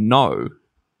those who know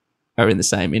are in the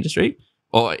same industry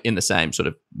or in the same sort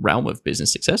of realm of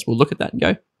business success will look at that and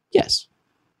go, yes,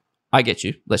 I get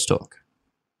you. Let's talk.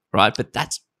 Right. But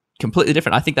that's completely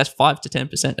different. I think that's 5 to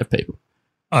 10% of people.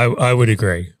 I would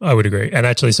agree. And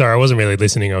actually, sorry, I wasn't really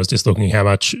listening. I was just looking how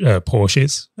much Porsche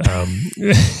is.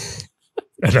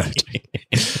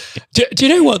 Do you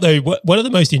know what though? One of the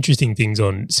most interesting things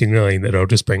on signaling that I'll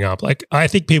just bring up, like I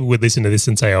think people would listen to this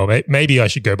and say, "Oh, maybe I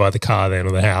should go buy the car then,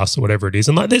 or the house, or whatever it is."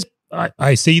 And like,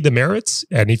 I see the merits,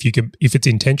 and if it's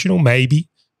intentional, maybe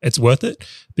it's worth it.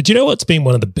 But do you know what's been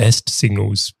one of the best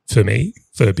signals for me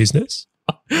for business?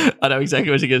 I know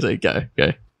exactly what you're going to say.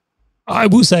 Go. I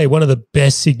will say one of the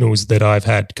best signals that I've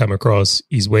had come across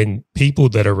is when people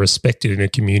that are respected in a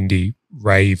community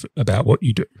rave about what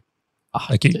you do.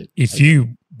 Like if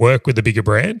you work with a bigger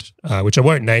brand, which I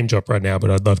won't name drop right now, but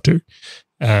I'd love to,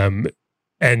 and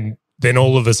then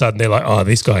all of a sudden they're like, "Oh,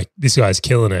 this guy's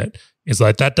killing it." It's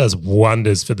like that does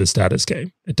wonders for the status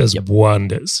game. It does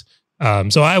wonders.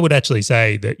 So I would actually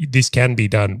say that this can be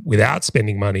done without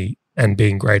spending money and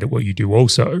being great at what you do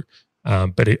also.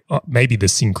 But maybe the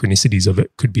synchronicities of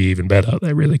it could be even better.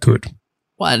 They really could.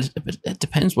 Well, it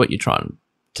depends what you're trying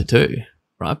to do,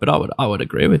 right? But I would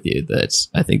agree with you that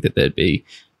I think that there'd be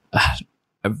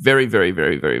a very, very,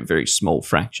 very, very, very small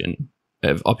fraction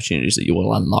of opportunities that you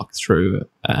will unlock through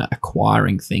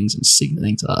acquiring things and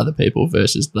signaling to other people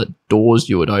versus the doors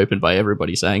you would open by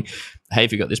everybody saying, "Hey,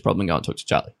 if you've got this problem, go and talk to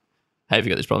Charlie. Hey, if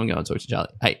you've got this problem, go and talk to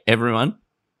Charlie. Hey, everyone,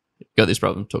 got this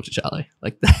problem, talk to Charlie."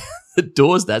 Like the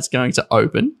doors that's going to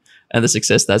open and the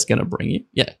success that's going to bring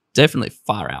you, definitely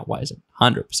far outweighs it,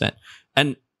 100%.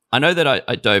 And I know that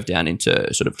I dove down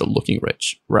into sort of the looking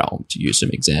rich realm to use some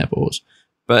examples,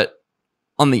 but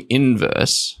on the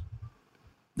inverse,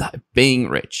 being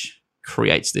rich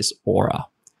creates this aura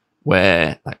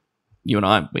where, like, you and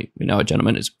I, we know a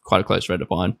gentleman who's quite a close friend of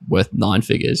mine, worth 9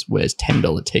 figures, wears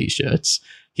 $10 t-shirts.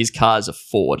 His car's a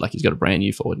Ford, like he's got a brand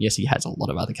new Ford. Yes, he has a lot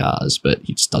of other cars, but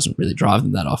he just doesn't really drive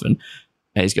them that often.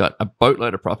 And he's got a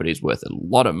boatload of properties worth a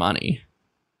lot of money.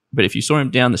 But if you saw him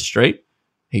down the street,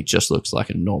 he just looks like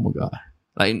a normal guy.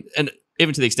 Like, and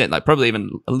even to the extent, like probably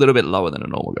even a little bit lower than a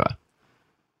normal guy.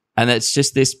 And it's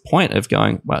just this point of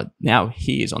going, well, now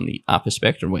he is on the upper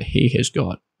spectrum where he has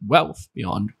got wealth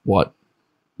beyond what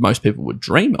most people would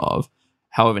dream of.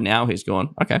 However, now he's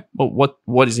gone, okay, well,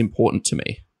 what is important to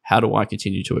me? How do I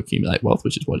continue to accumulate wealth,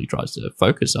 which is what he tries to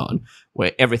focus on,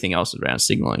 where everything else around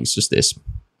signaling is just this,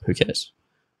 who cares?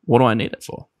 What do I need it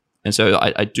for? And so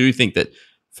I do think that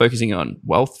focusing on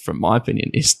wealth, from my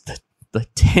opinion, is the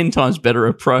 10 times better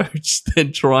approach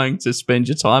than trying to spend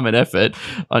your time and effort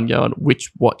on going,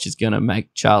 which watch is going to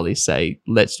make Charlie say,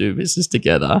 let's do business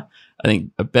together. I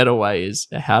think a better way is,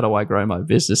 how do I grow my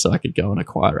business so I could go and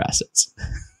acquire assets?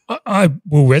 I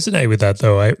will resonate with that,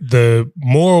 though.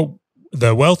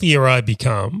 The wealthier I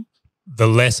become, the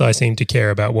less I seem to care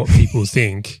about what people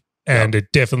think. And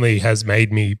it definitely has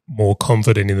made me more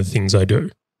confident in the things I do.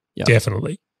 Yep.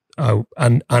 Definitely.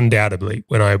 Undoubtedly.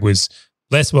 When I was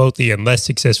less wealthy and less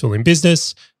successful in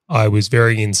business, I was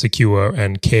very insecure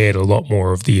and cared a lot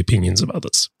more of the opinions of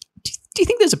others. Do you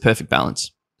think there's a perfect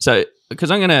balance? So, because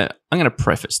I'm gonna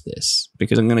preface this,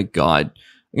 because I'm gonna guide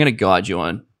you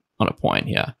on a point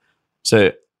here.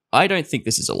 So, I don't think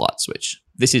this is a light switch.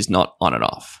 This is not on and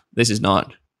off. This is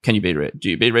not, can you be rich? Do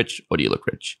you be rich or do you look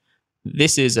rich?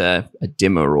 This is a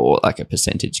dimmer or like a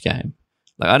percentage game.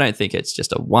 Like, I don't think it's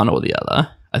just a one or the other.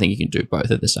 I think you can do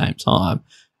both at the same time.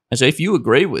 And so if you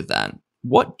agree with that,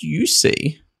 what do you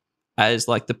see as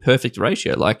like the perfect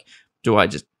ratio? Like, do I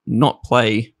just not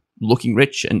play looking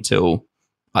rich until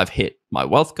I've hit my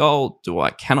wealth goal?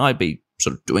 Can I be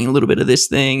sort of doing a little bit of this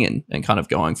thing and kind of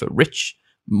going for rich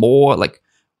more? Like,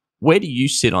 where do you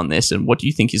sit on this, and what do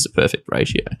you think is the perfect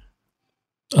ratio?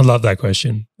 I love that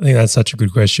question. I think that's such a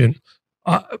good question.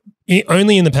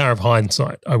 Only in the power of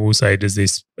hindsight, I will say, does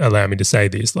this allow me to say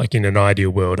this. Like, in an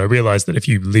ideal world, I realize that if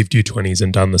you lived your 20s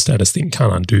and done the status thing,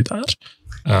 can't undo that.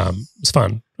 It's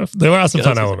fun. There are some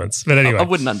fun elements. But anyway. I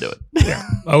wouldn't undo it. Yeah,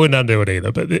 I wouldn't undo it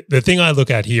either. But the thing I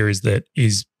look at here is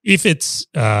if it's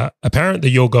apparent that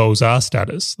your goals are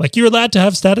status, like, you're allowed to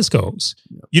have status goals.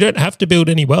 Yep. You don't have to build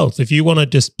any wealth. If you want to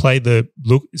just play the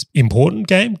look important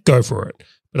game, go for it.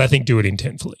 But I think do it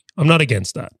intentfully. I'm not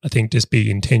against that. I think just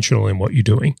be intentional in what you're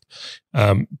doing.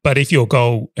 But if your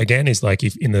goal, again, is like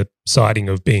if in the siding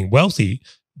of being wealthy,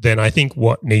 then I think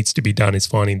what needs to be done is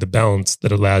finding the balance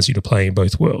that allows you to play in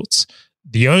both worlds.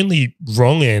 The only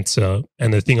wrong answer,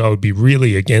 and the thing I would be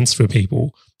really against for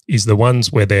people, is the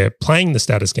ones where they're playing the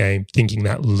status game thinking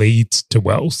that leads to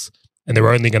wealth, and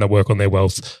they're only going to work on their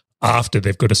wealth after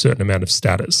they've got a certain amount of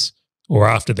status or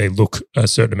after they look a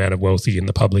certain amount of wealthy in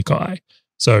the public eye.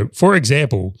 So, for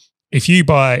example, if you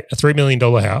buy a $3 million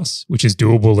house, which is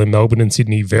doable in Melbourne and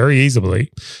Sydney very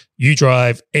easily, you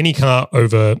drive any car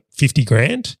over 50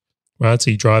 grand, right?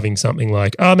 So you're driving something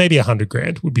like, maybe 100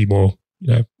 grand would be more,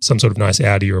 some sort of nice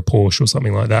Audi or a Porsche or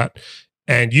something like that.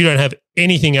 and you don't have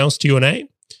anything else to your name,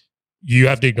 you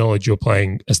have to acknowledge you're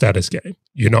playing a status game.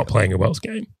 You're not playing a wealth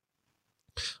game.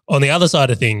 On the other side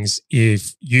of things,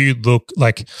 if you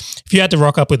had to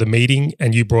rock up with a meeting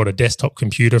and you brought a desktop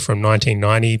computer from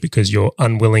 1990 because you're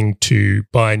unwilling to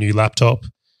buy a new laptop,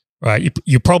 right?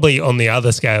 You're probably on the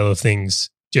other scale of things,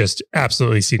 just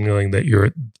absolutely signaling that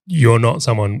you're not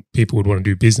someone people would want to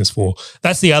do business for.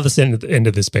 That's the other end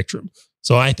of the spectrum.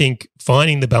 So I think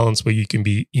finding the balance where you can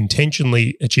be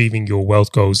intentionally achieving your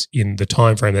wealth goals in the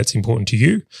time frame that's important to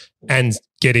you and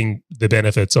getting the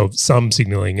benefits of some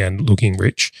signaling and looking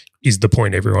rich is the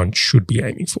point everyone should be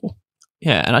aiming for.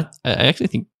 Yeah, and I actually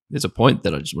think there's a point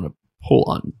that I just want to pull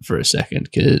on for a second,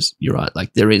 because you're right,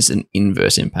 like there is an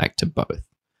inverse impact to both.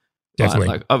 Definitely.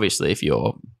 Right? Like obviously if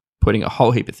you're putting a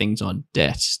whole heap of things on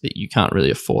debt that you can't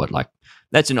really afford, like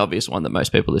that's an obvious one that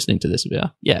most people listening to this will be,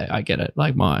 yeah, I get it.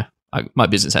 Like my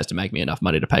business has to make me enough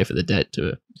money to pay for the debt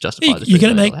to justify the You're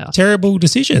going to make house. terrible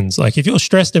decisions. Like if you're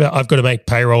stressed about, I've got to make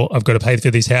payroll, I've got to pay for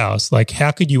this house, like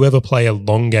how could you ever play a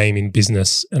long game in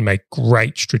business and make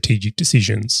great strategic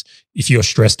decisions if you're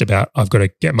stressed about, I've got to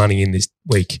get money in this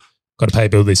week, got to pay a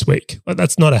bill this week? Like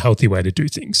that's not a healthy way to do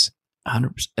things.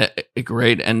 100%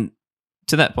 agreed. And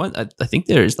to that point, I think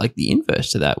there is like the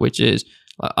inverse to that, which is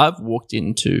I've walked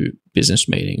into business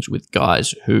meetings with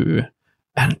guys who,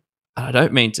 and I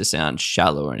don't mean to sound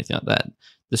shallow or anything like that,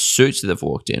 the suits that they've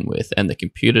walked in with and the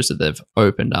computers that they've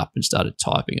opened up and started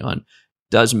typing on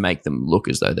does make them look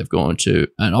as though they've gone to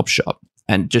an op shop.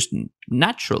 And just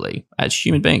naturally, as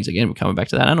human beings, again, we're coming back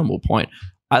to that animal point,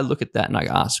 I look at that and I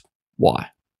ask, why?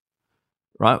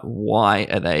 Right? Why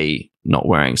are they not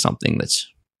wearing something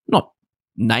that's not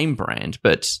name brand,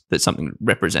 but that's something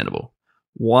representable?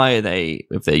 Why are they,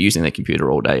 if they're using their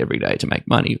computer all day, every day to make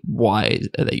money, why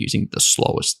are they using the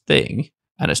slowest thing?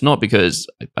 And it's not because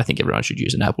I think everyone should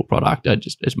use an Apple product.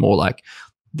 It's more like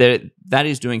that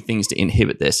is doing things to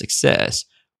inhibit their success.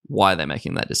 Why are they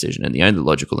making that decision? And the only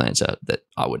logical answer that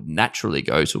I would naturally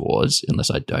go towards,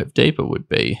 unless I dove deeper, would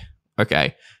be,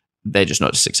 okay, they're just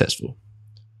not successful,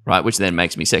 right? Which then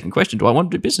makes me second question, do I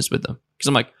want to do business with them? Because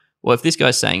I'm like, well, if this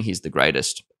guy's saying he's the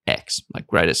greatest X, like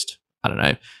greatest, I don't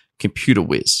know, computer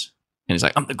whiz, and he's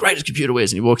like, I'm the greatest computer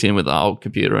whiz, and he walks in with an old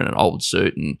computer and an old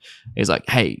suit, and he's like,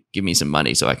 hey, give me some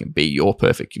money so I can be your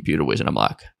perfect computer whiz. And I'm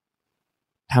like,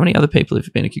 how many other people have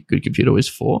you been a good computer whiz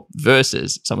for?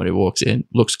 Versus someone who walks in,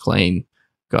 looks clean,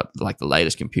 got like the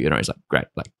latest computer, and he's like, great,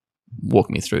 like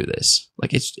walk me through this.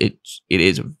 Like it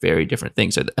is a very different thing.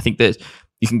 So I think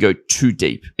you can go too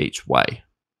deep each way.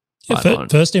 Yeah,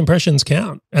 first impressions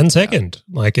count. And second,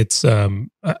 like it's a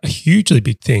hugely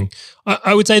big thing.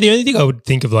 I would say the only thing I would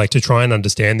think of like to try and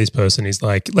understand this person is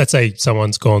like, let's say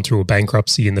someone's gone through a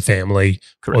bankruptcy in the family.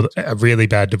 Correct. Or a really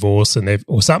bad divorce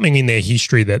or something in their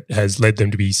history that has led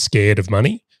them to be scared of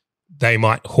money. They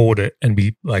might hoard it and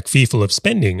be like fearful of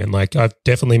spending. And like I've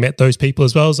definitely met those people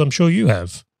as well, as I'm sure you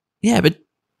have. Yeah, but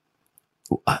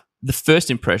the first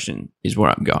impression is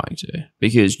where I'm going to,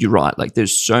 because you're right. Like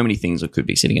there's so many things that could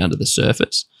be sitting under the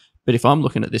surface. But if I'm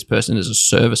looking at this person as a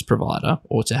service provider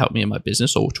or to help me in my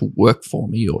business or to work for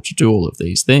me or to do all of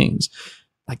these things,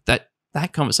 like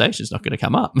that conversation is not going to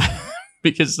come up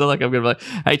because it's not like I'm going to be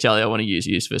like, hey, Charlie, I want to use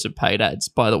you for some paid ads.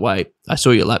 By the way, I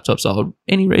saw your laptop sold.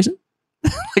 Any reason?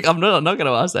 Like I'm not going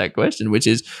to ask that question, which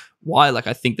is why, like,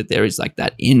 I think that there is like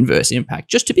that inverse impact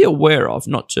just to be aware of,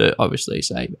 not to obviously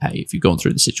say, hey, if you've gone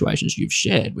through the situations you've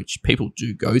shared, which people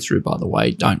do go through, by the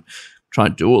way, don't try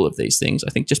and do all of these things. I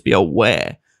think just be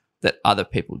aware that other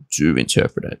people do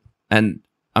interpret it. And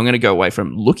I'm going to go away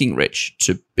from looking rich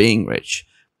to being rich.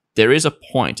 There is a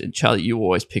point, and Charlie, you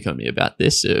always pick on me about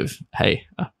this of, hey,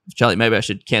 Charlie, maybe I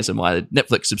should cancel my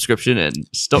Netflix subscription and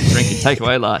stop drinking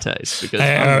takeaway lattes because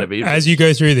I'm going to be... As you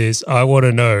go through this, I want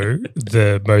to know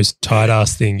the most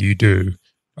tight-ass thing you do.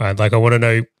 Right? Like I want to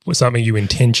know something you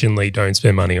intentionally don't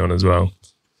spend money on as well.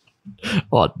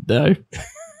 Oh, no.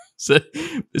 So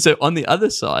on the other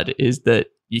side is that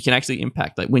you can actually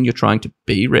impact, like when you're trying to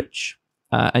be rich,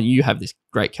 and you have this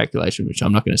great calculation, which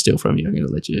I'm not going to steal from you. I'm going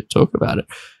to let you talk about it.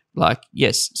 Like,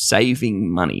 yes,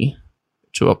 saving money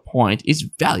to a point is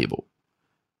valuable.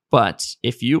 But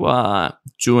if you are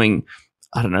doing,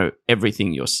 I don't know,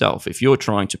 everything yourself, if you're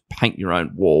trying to paint your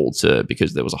own wall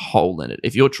because there was a hole in it,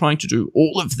 if you're trying to do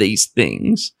all of these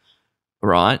things,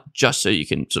 right, just so you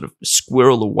can sort of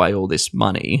squirrel away all this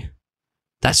money,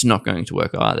 that's not going to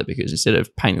work either, because instead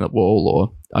of painting the wall,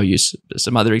 or I'll use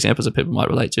some other examples that people might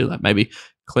relate to, like maybe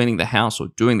cleaning the house or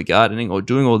doing the gardening or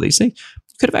doing all these things,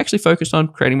 you could have actually focused on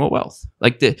creating more wealth.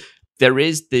 Like there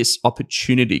is this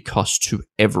opportunity cost to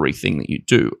everything that you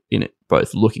do in it,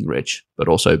 both looking rich but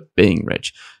also being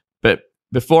rich. But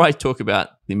before I talk about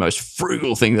the most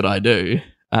frugal thing that I do,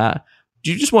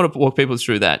 do you just want to walk people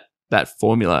through that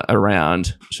formula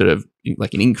around sort of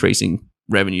like an increasing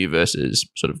revenue versus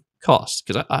sort of cost?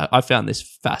 Because I found this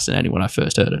fascinating when I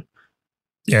first heard it.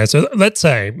 Yeah, so let's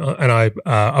say, and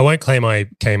I won't claim I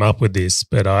came up with this,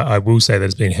 but I will say that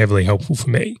it's been heavily helpful for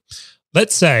me.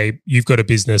 Let's say you've got a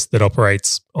business that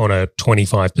operates on a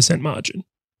 25% margin,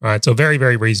 right? So a very,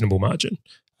 very reasonable margin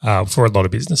for a lot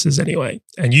of businesses anyway.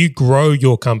 And you grow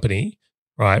your company,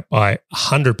 right, by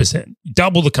 100%. You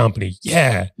double the company,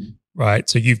 yeah, right?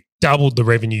 So you've doubled the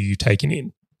revenue you've taken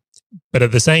in. But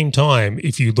at the same time,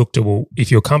 if you look to, well,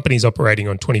 if your company's operating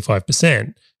on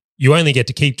 25%, you only get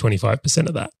to keep 25%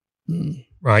 of that,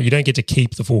 right? You don't get to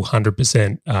keep the full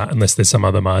 100% unless there's some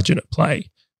other margin at play.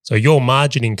 So your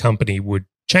margining company would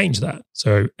change that.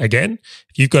 So again,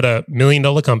 if you've got $1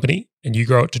 million company and you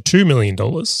grow it to $2 million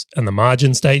and the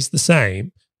margin stays the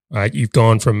same, right? You've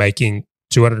gone from making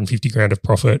 250 grand of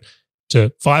profit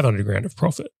to 500 grand of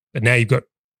profit, but now you've got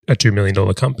a $2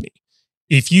 million company.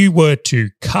 If you were to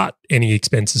cut any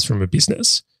expenses from a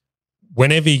business,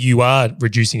 whenever you are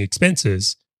reducing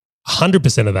expenses,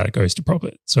 100% of that goes to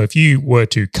profit. So if you were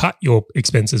to cut your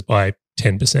expenses by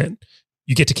 10%,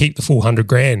 you get to keep the full 100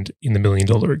 grand in the $1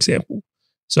 million example.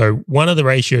 So one of the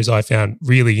ratios I found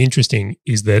really interesting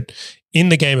is that in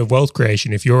the game of wealth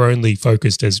creation, if you're only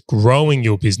focused as growing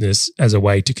your business as a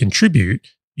way to contribute,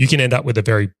 you can end up with a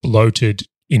very bloated,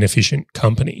 inefficient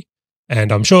company.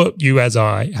 And I'm sure you, as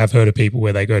I, have heard of people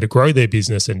where they go to grow their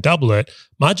business and double it,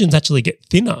 margins actually get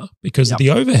thinner because of the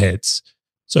overheads.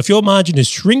 So if your margin is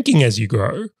shrinking as you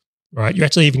grow, right, you're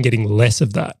actually even getting less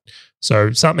of that.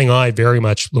 So something I very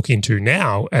much look into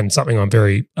now and something I'm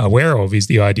very aware of is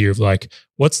the idea of like,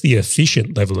 what's the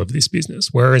efficient level of this business?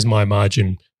 Where is my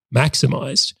margin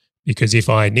maximized? Because if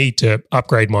I need to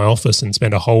upgrade my office and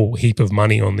spend a whole heap of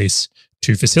money on this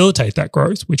to facilitate that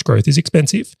growth, which growth is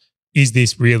expensive, is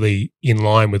this really in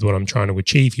line with what I'm trying to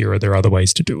achieve here? Are there other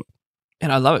ways to do it?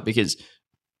 And I love it because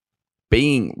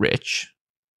being rich,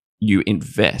 you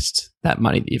invest that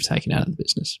money that you've taken out of the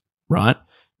business, right?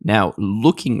 Now,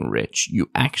 looking rich, you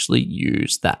actually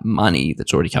use that money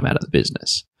that's already come out of the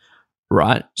business,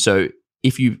 right? So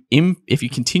if you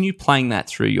continue playing that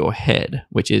through your head,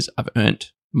 which is I've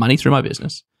earned money through my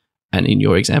business, and in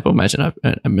your example, imagine I've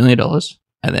earned $1 million,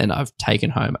 and then I've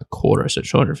taken home a quarter, so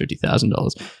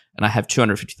 $250,000, and I have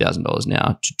 $250,000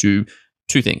 now to do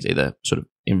two things: either sort of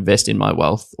invest in my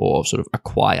wealth or sort of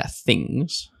acquire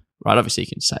things. Right, obviously you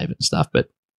can save it and stuff,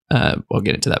 but we'll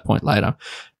get into that point later.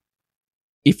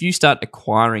 If you start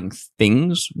acquiring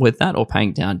things with that or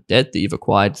paying down debt that you've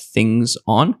acquired things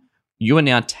on, you are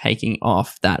now taking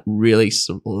off that really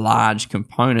large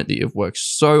component that you've worked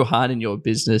so hard in your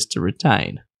business to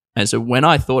retain. And so when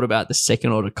I thought about the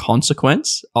second order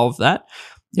consequence of that,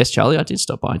 yes, Charlie, I did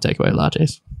stop buying takeaway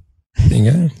lattes. There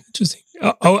you go. Interesting. I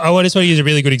just want to use a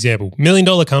really good example. $1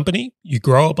 million company, you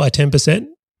grow it by 10%.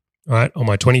 Right, on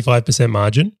my 25%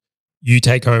 margin, you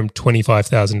take home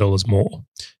 $25,000 more.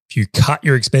 If you cut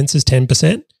your expenses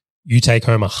 10%, you take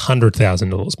home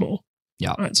 $100,000 more.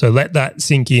 Yeah. Right, so let that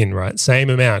sink in, right?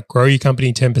 Same amount, grow your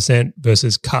company 10%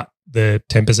 versus cut the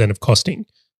 10% of costing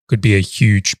could be a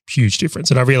huge, huge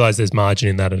difference. And I realize there's margin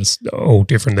in that and it's all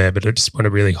different there, but I just want to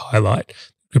really highlight it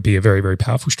could be a very, very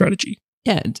powerful strategy.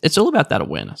 Yeah, it's all about that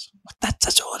awareness.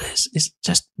 That's all it is. It's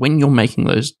just when you're making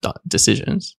those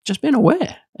decisions, just being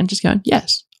aware and just going,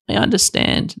 yes, I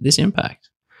understand this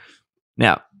impact.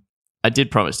 Now, I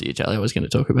did promise to you, Charlie, I was going to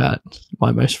talk about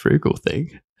my most frugal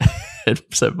thing.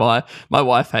 So my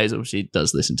wife, Hazel, she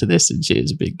does listen to this and she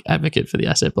is a big advocate for the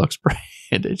Asset Blocks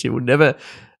brand and she will never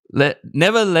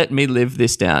let me live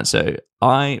this down. So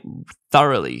I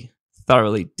thoroughly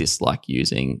dislike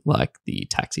using like the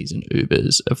taxis and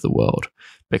Ubers of the world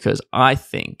because I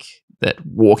think that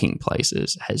walking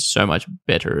places has so much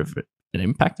better of an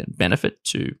impact and benefit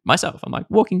to myself. I'm like,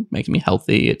 walking makes me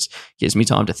healthy. It gives me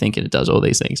time to think and it does all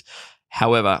these things.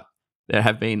 However, there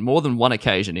have been more than one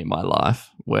occasion in my life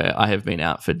where I have been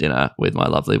out for dinner with my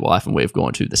lovely wife and we've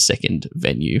gone to the second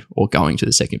venue or going to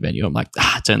the second venue. I'm like,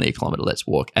 it's only a kilometer. Let's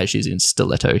walk, as she's in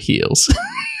stiletto heels.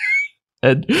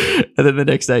 And then the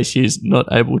next day she's not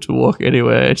able to walk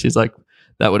anywhere. And she's like,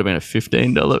 that would have been a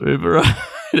 $15 Uber ride.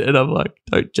 And I'm like,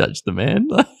 don't judge the man.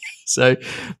 So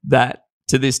that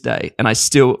to this day, and I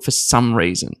still, for some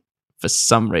reason,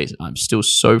 I'm still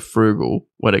so frugal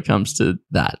when it comes to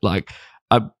that. Like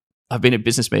I've been at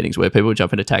business meetings where people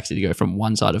jump in a taxi to go from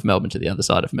one side of Melbourne to the other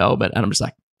side of Melbourne. And I'm just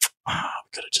like, I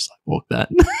could have just like walked that.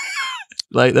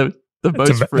 Like the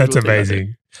most frugal That's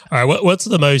amazing. All right. What's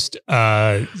the most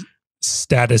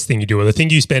status thing you do, or the thing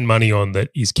you spend money on that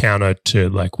is counter to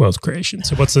like wealth creation?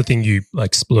 So what's the thing you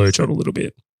like splurge on a little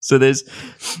bit? So there's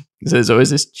always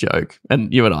this joke,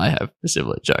 and you and I have a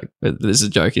similar joke. But there's a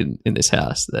joke in this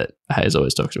house that Hayes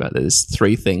always talks about. There's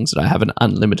 3 things that I have an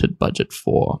unlimited budget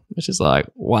for, which is like,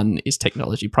 one is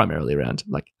technology, primarily around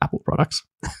like Apple products.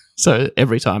 So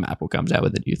every time Apple comes out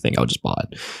with a new thing, I'll just buy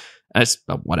it. And it's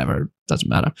whatever, it doesn't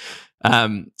matter.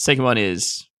 Second one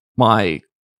is my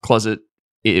closet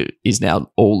is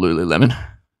now all Lululemon.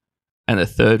 And the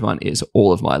third one is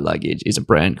all of my luggage is a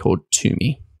brand called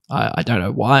Tumi. I don't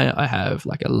know why. I have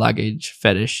like a luggage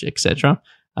fetish, etc.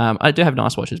 I do have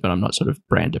nice watches, but I'm not sort of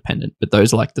brand dependent. But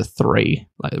those are like the 3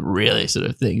 like really sort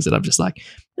of things that I'm just like,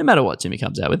 no matter what Tumi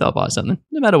comes out with, I'll buy something.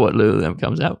 No matter what Lululemon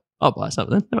comes out, I'll buy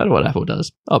something. No matter what Apple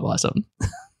does, I'll buy something.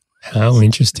 How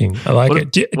interesting. I like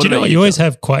it. Do you know what? You always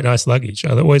have quite nice luggage.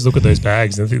 I always look at those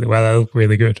bags and think, wow, they look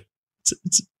really good.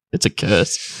 It's a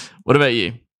curse. What about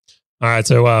you? All right.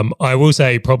 So I will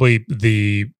say probably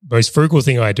the most frugal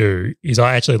thing I do is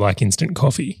I actually like instant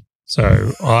coffee.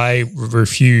 So I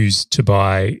refuse to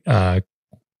buy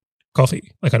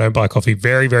coffee. Like I don't buy coffee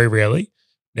very, very rarely.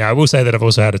 Now, I will say that I've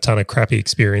also had a ton of crappy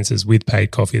experiences with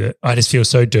paid coffee that I just feel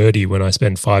so dirty when I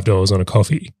spend $5 on a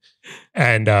coffee.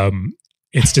 And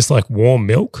it's just like warm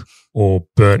milk or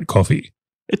burnt coffee.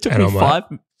 It took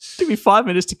me 5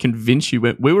 minutes to convince you.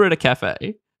 We were at a cafe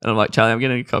and I'm like, Charlie, I'm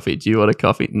getting a coffee. Do you want a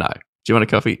coffee? No. Do you want a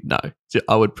coffee? No.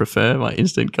 I would prefer my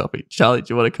instant coffee. Charlie,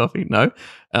 do you want a coffee? No. And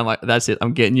I'm like, that's it.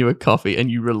 I'm getting you a coffee.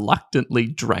 And you reluctantly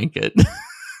drank it.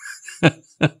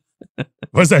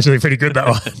 Was actually pretty good, that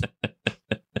one.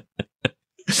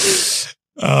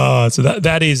 So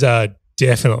that is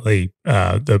definitely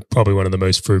probably one of the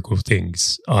most frugal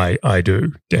things I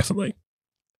do, definitely.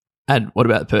 And what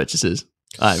about purchases?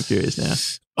 I'm curious now.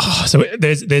 Oh, so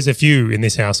there's a few in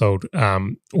this household.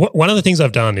 One of the things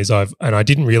I've done is and I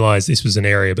didn't realize this was an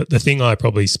area, but the thing I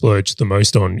probably splurge the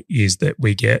most on is that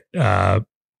we get,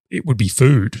 it would be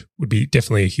food, would be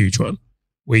definitely a huge one.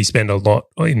 We spend a lot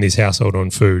in this household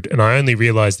on food. And I only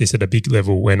realized this at a big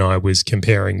level when I was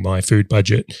comparing my food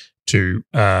budget to,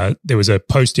 there was a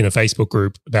post in a Facebook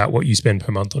group about what you spend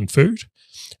per month on food.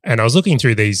 And I was looking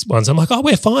through these ones. I'm like, oh,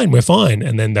 we're fine.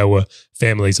 And then there were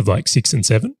families of like 6 and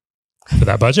 7 for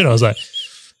that budget. I was like,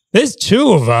 there's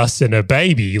 2 of us and a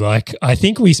baby. Like, I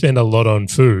think we spend a lot on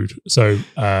food. So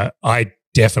I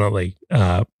definitely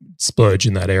splurge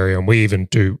in that area. And we even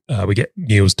do, we get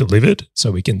meals delivered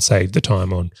so we can save the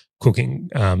time on cooking.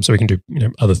 So we can do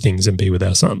other things and be with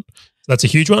our son. That's a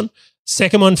huge one.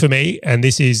 Second one for me, and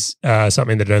this is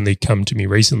something that only come to me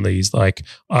recently, is like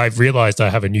I've realized I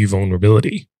have a new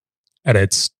vulnerability and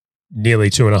it's nearly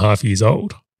 2.5 years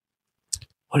old.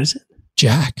 What is it?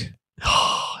 Jack.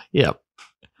 Yeah.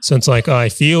 So it's like I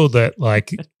feel that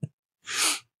like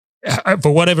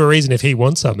for whatever reason, if he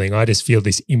wants something, I just feel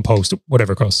this impulse to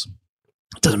whatever it costs.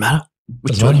 It doesn't matter.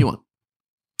 Which one do you want?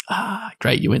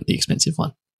 Great. You went the expensive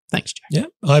one. Thanks, Jack. Yeah.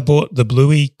 I bought the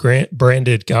Bluey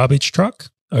branded garbage truck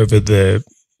over the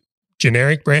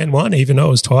generic brand one, even though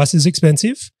it was twice as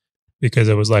expensive, because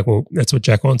I was like, well, that's what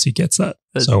Jack wants. He gets that.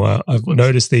 So I've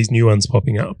noticed these new ones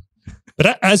popping up.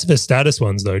 But as for status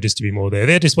ones, though, just to be more there,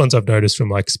 they're just ones I've noticed from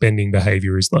like spending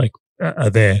behavior is like are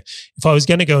there. If I was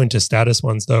going to go into status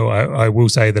ones, though, I will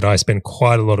say that I spend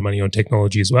quite a lot of money on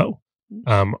technology as well.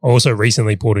 Also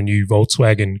recently bought a new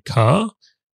Volkswagen car.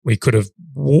 We could have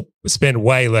spent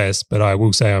way less, but I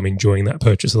will say I'm enjoying that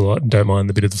purchase a lot and don't mind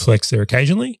the bit of the flex there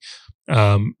occasionally.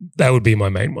 That would be my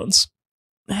main ones.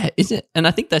 Is it? And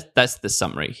I think that's the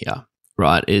summary here,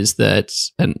 right? Is that,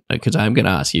 and because I'm going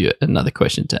to ask you another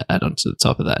question to add on to the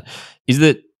top of that, is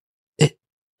that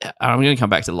I'm going to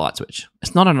come back to the light switch.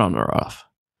 It's not an on or off.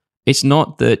 It's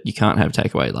not that you can't have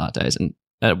takeaway lattes. And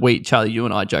Charlie, you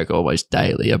and I joke always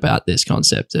daily about this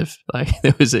concept of like,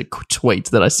 there was a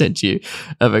tweet that I sent you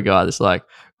of a guy that's like,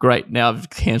 great, now I've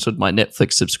cancelled my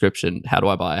Netflix subscription. How do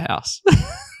I buy a house?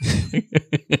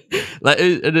 Like,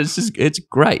 it's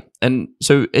great. And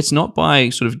so it's not by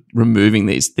sort of removing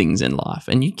these things in life.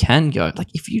 And you can go, like,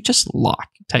 if you just like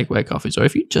takeaway coffees, or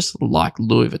if you just like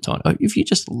Louis Vuitton, or if you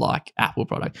just like Apple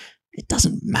product, it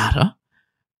doesn't matter.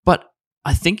 But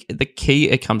I think the key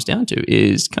it comes down to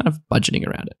is kind of budgeting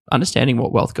around it, understanding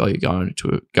what wealth goal you're going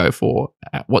to go for,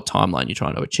 at what timeline you're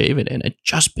trying to achieve it in, and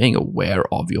just being aware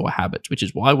of your habits, which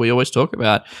is why we always talk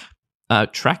about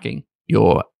tracking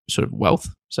your sort of wealth.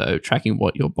 So tracking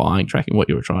what you're buying, tracking what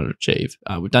you're trying to achieve.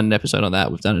 We've done an episode on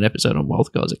that. We've done an episode on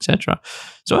wealth goals, etc.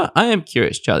 So I am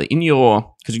curious, Charlie,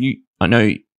 because I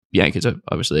know Bianca's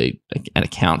obviously an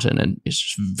accountant and is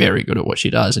just very good at what she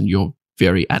does, and you're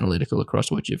very analytical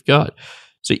across what you've got.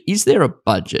 So is there a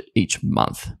budget each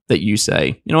month that you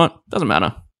say, you know what, doesn't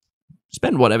matter,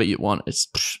 spend whatever you want, it's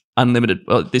unlimited,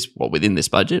 within this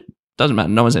budget, doesn't matter,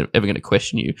 no one's ever going to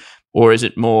question you? Or is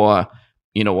it more,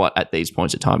 you know what, at these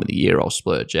points of time of the year, I'll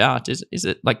splurge out? Is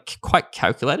it like quite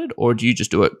calculated, or do you just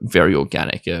do it very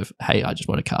organic of, hey, I just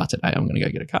want a car today, I'm going to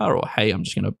go get a car, or hey, I'm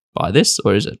just going to buy this?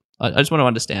 Or is it, I just want to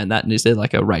understand that. And is there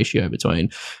like a ratio between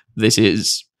this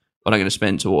is what I'm going to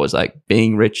spend towards like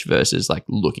being rich versus like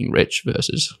looking rich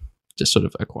versus just sort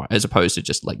of acquire, as opposed to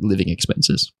just like living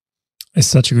expenses? It's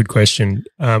such a good question.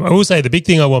 I will say the big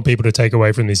thing I want people to take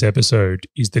away from this episode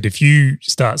is that if you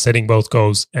start setting wealth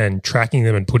goals and tracking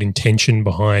them and put intention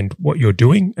behind what you're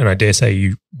doing, and I dare say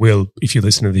you will if you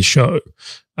listen to this show,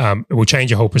 it will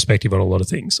change your whole perspective on a lot of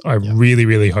things. I really,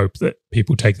 really hope that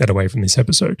people take that away from this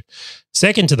episode.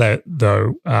 Second to that,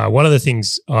 though, one of the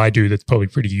things I do that's probably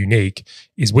pretty unique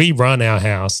is we run our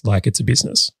house like it's a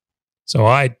business.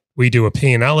 So we do a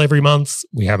P&L every month.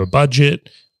 We have a budget.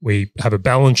 We have a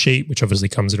balance sheet, which obviously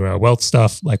comes into our wealth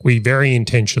stuff. Like we very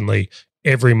intentionally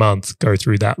every month go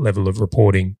through that level of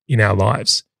reporting in our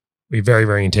lives. We very,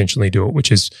 very intentionally do it, which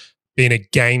has been a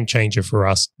game changer for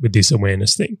us with this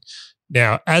awareness thing.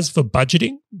 Now, as for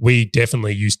budgeting, we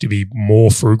definitely used to be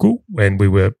more frugal when we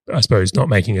were, I suppose, not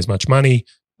making as much money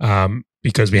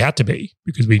because we had to be,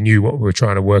 because we knew what we were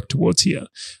trying to work towards here.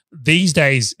 These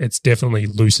days, it's definitely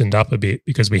loosened up a bit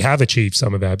because we have achieved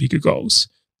some of our bigger goals.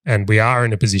 And we are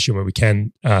in a position where we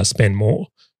can spend more.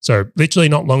 So literally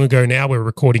not long ago now, we're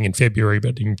recording in February,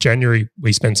 but in January,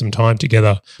 we spent some time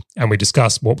together and we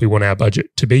discussed what we want our budget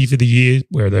to be for the year,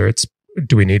 whether it's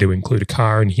do we need to include a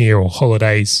car in here or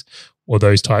holidays or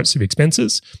those types of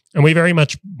expenses. And we very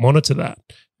much monitor that.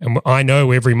 And I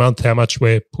know every month how much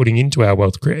we're putting into our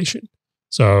wealth creation.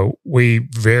 So we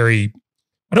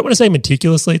I don't want to say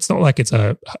meticulously. It's not like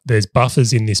there's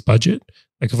buffers in this budget.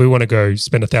 Like if we want to go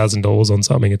spend $1,000 on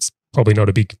something, it's probably not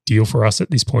a big deal for us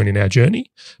at this point in our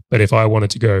journey. But if I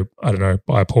wanted to go, I don't know,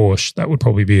 buy a Porsche, that would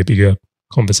probably be a bigger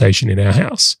conversation in our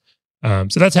house.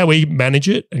 So that's how we manage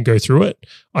it and go through it.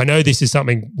 I know this is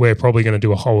something we're probably going to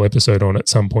do a whole episode on at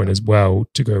some point as well,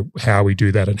 to go how we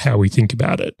do that and how we think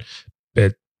about it.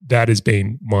 But that has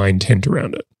been my intent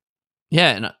around it.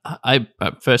 Yeah, and I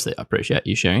firstly appreciate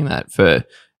you sharing that. For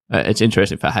it's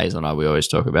interesting for Hazel and I. We always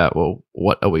talk about, well,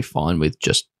 what are we fine with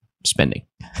just spending,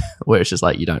 where it's just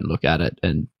like you don't look at it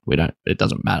and it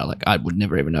doesn't matter. Like I would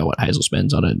never even know what Hazel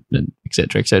spends on it, and et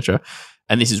cetera, et cetera.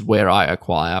 And this is where I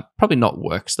acquire probably not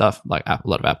work stuff, like a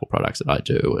lot of Apple products that I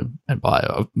do and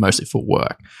buy mostly for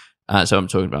work. So I'm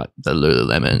talking about the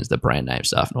Lululemons, the brand name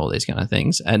stuff, and all these kind of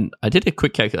things. And I did a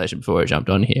quick calculation before I jumped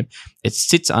on here. It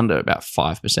sits under about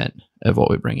 5% of what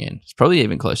we bring in. It's probably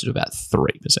even closer to about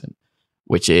 3%,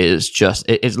 which is just,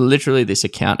 it's literally this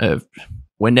account of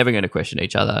we're never going to question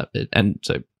each other. And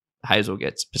so Hazel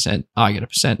gets percent, I get a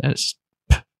percent, and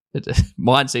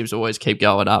mine seems to always keep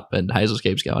going up and Hazel's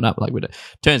keeps going up. Like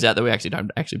turns out that we actually don't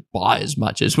actually buy as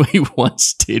much as we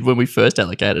once did when we first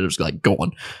allocated. It was like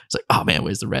gone. It's like, oh man,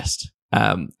 where's the rest?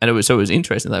 And it was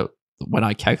interesting though when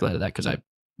I calculated that, because I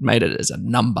made it as a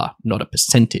number, not a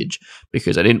percentage,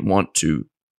 because I didn't want to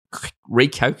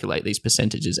recalculate these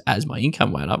percentages as my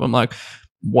income went up. I'm like,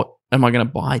 what am I going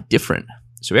to buy different?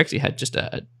 So we actually had just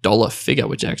a dollar figure,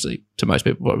 which actually to most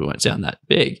people probably won't sound that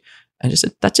big. And just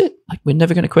said, that's it. Like, we're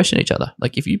never going to question each other.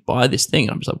 Like, if you buy this thing,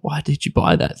 I'm just like, why did you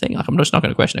buy that thing? Like, I'm just not going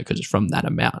to question it because it's from that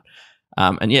amount.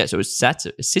 And yeah, so it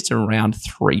sits around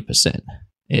 3%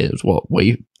 is what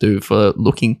we do for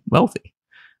looking wealthy,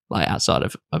 like outside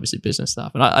of obviously business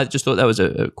stuff. And I just thought that was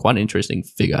a quite an interesting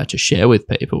figure to share with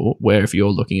people, where if you're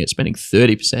looking at spending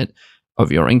 30%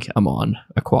 of your income on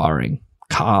acquiring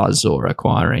cars or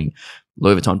acquiring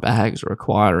Louis Vuitton bags or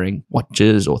acquiring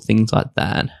watches or things like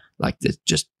that, like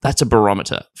that's a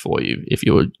barometer for you if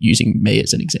you're using me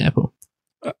as an example.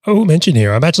 I will mention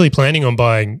here, I'm actually planning on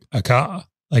buying a car.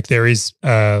 Like there is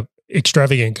an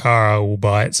extravagant car I will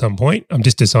buy at some point. I'm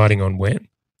just deciding on when.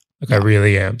 Like I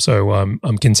really am. So I'm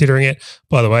considering it.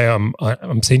 By the way, I'm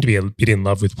seem to be a bit in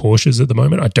love with Porsches at the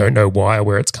moment. I don't know why or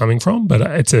where it's coming from, but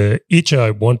it's a itch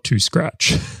I want to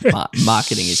scratch.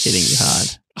 Marketing is hitting you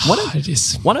hard.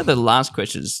 One of the last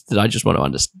questions that I just want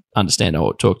to understand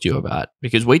or talk to you about,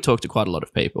 because we talk to quite a lot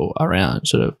of people around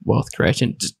sort of wealth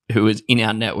creation who is in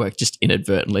our network just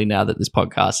inadvertently. Now that this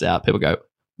podcast's out, people go,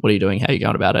 what are you doing? How are you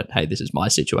going about it? Hey, this is my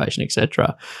situation,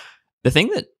 etc. The thing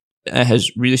that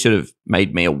has really sort of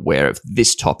made me aware of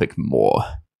this topic more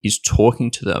is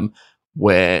talking to them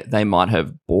where they might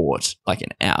have bought like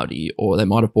an Audi, or they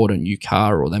might have bought a new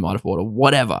car, or they might have bought a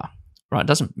whatever, right? It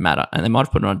doesn't matter. And they might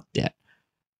have put it on debt.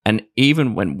 And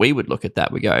even when we would look at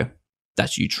that, we go,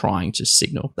 that's you trying to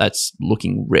signal. That's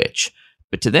looking rich.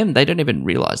 But to them, they don't even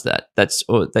realize that.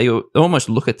 Or they almost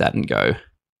look at that and go,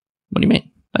 what do you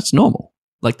mean? That's normal.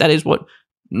 Like, that is what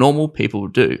normal people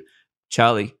do.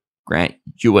 Charlie, Grant,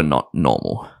 you are not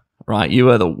normal, right? You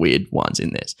are the weird ones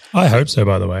in this. I hope so,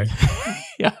 by the way.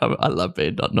 Yeah, I love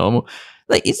being not normal.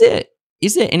 Like, is there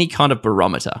any kind of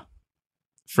barometer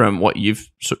from what you've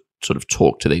sort of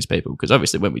talked to these people? Because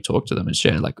obviously when we talk to them and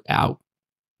share like our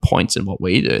points and what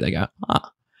we do, they go,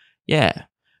 yeah,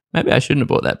 maybe I shouldn't have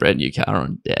bought that brand new car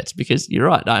on debt, because you're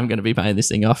right, I'm going to be paying this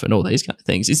thing off and all these kind of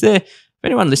things. Is there, if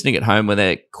anyone listening at home where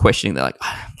they're questioning, they're like,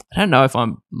 I don't know if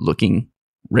I'm looking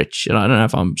rich and I don't know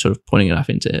if I'm sort of putting enough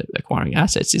into acquiring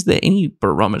assets, is there any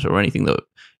barometer or anything that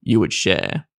you would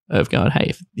share of going,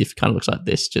 hey, if it kind of looks like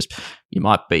this, just you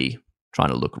might be trying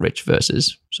to look rich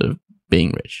versus sort of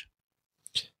being rich?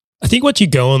 I think once you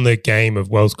go on the game of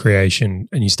wealth creation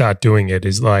and you start doing it,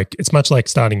 is like, it's much like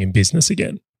starting in business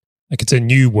again. Like, it's a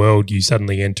new world you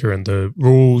suddenly enter, and the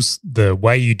rules, the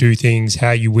way you do things,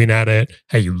 how you win at it,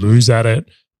 how you lose at it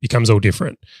becomes all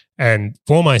different. And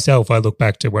for myself, I look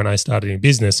back to when I started in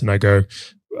business and I go,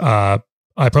 I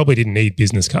probably didn't need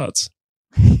business cards.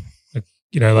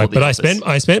 But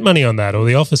I spent money on that, or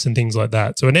the office and things like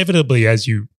that. So inevitably, as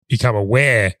you become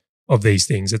aware of these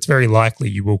things, it's very likely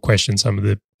you will question some of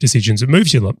the decisions and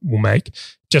moves you will make,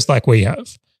 just like we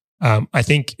have. I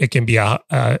think it can be a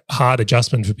hard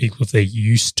adjustment for people if they're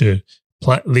used to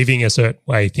living a certain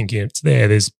way, thinking it's there.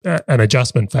 There's an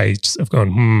adjustment phase of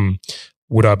going,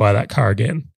 would I buy that car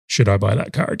again? Should I buy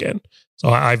that car again? So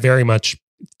I very much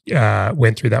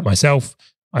went through that myself.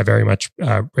 I very much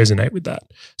resonate with that.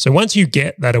 So once you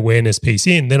get that awareness piece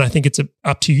in, then I think it's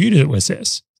up to you to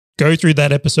assess. Go through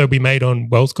that episode we made on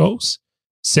wealth goals,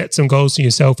 set some goals for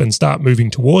yourself and start moving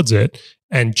towards it.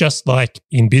 And just like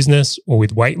in business or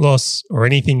with weight loss or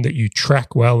anything that you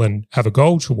track well and have a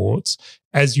goal towards,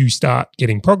 as you start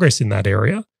getting progress in that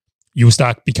area, you'll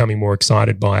start becoming more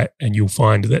excited by it, and you'll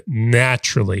find that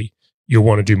naturally you'll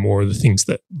want to do more of the things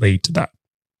that lead to that.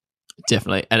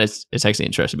 Definitely. And it's actually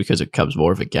interesting because it becomes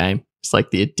more of a game. It's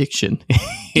like the addiction.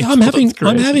 Yeah, I'm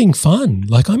having fun.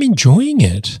 Like, I'm enjoying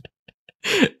it.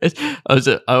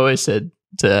 I always said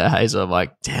to Hazel, I'm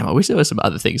like, damn, I wish there were some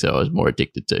other things that I was more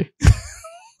addicted to.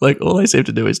 Like, all I seem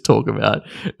to do is talk about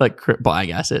like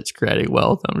buying assets, creating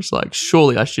wealth. I'm just like,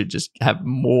 surely I should just have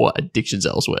more addictions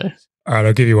elsewhere. All right,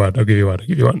 I'll give you one.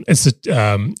 It's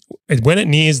when it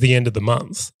nears the end of the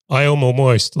month, I am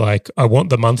almost like, I want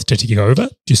the month to tick over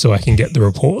just so I can get the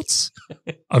reports.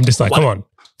 I'm just like, come on,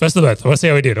 first of the month, let's see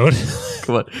how we did.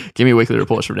 Come on, give me weekly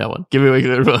reports from now on. Give me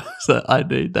weekly reports. So I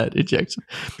need that injection.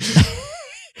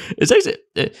 It's actually,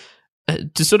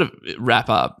 to sort of wrap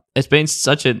up, it's been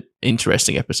such an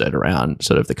interesting episode around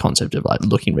sort of the concept of like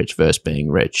looking rich versus being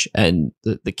rich. And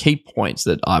the key points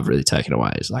that I've really taken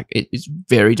away is like, it's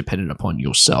very dependent upon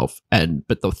yourself.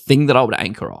 But the thing that I would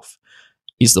anchor off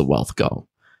is the wealth goal,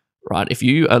 right? If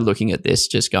you are looking at this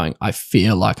just going, I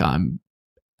feel like I'm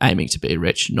aiming to be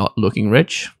rich, not looking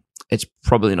rich, it's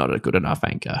probably not a good enough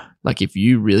anchor. Like, if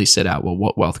you really set out, well,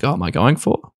 what wealth goal am I going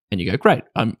for? And you go, great,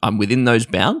 I'm within those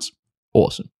bounds.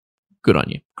 Awesome. Good on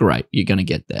you. Great. You're going to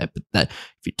get there. But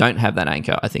if you don't have that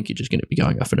anchor, I think you're just going to be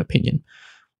going off an opinion.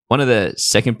 One of the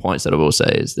second points that I will say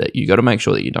is that you got to make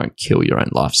sure that you don't kill your own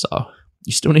lifestyle.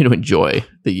 You still need to enjoy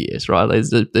the years, right?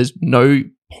 There's no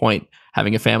point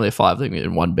having a family of 5 living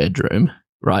in one bedroom,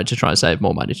 right, to try and save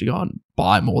more money to go and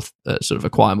buy more, sort of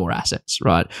acquire more assets,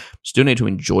 right? Still need to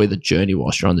enjoy the journey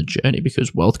whilst you're on the journey,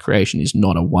 because wealth creation is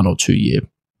not a 1 or 2 year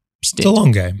stint. It's a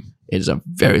long game. It is a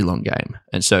very long game.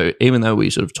 And so even though we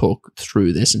sort of talk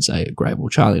through this and say, great, well,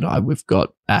 Charlie and I, we've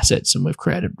got assets and we've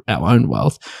created our own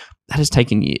wealth, that has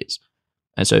taken years.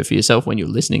 And so for yourself, when you're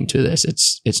listening to this,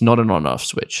 it's not an on-off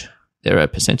switch. There are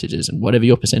percentages, and whatever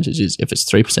your percentage is, if it's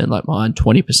 3% like mine,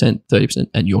 20%, 30%,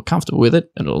 and you're comfortable with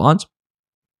it and it aligns,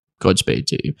 Godspeed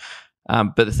to you.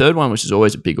 But the third one, which is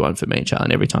always a big one for me and Charlie,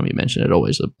 and every time you mention it, it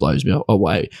always blows me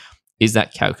away, is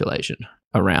that calculation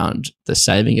around the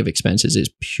saving of expenses is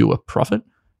pure profit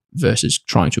versus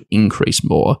trying to increase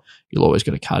more. You're always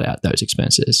going to cut out those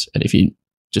expenses. And if you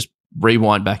just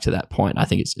rewind back to that point, I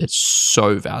think it's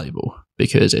so valuable,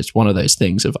 because it's one of those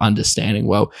things of understanding,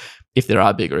 well, if there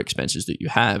are bigger expenses that you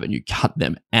have and you cut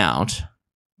them out,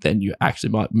 then you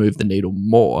actually might move the needle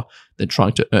more than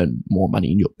trying to earn more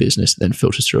money in your business, then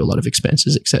filters through a lot of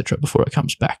expenses, etc., before it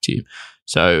comes back to you.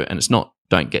 So, and it's not,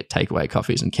 don't get takeaway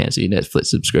coffees and cancel your Netflix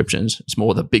subscriptions. It's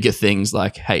more the bigger things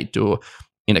like, hey,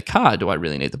 in a car, do I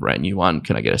really need the brand new one?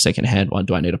 Can I get a secondhand one?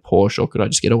 Do I need a Porsche, or could I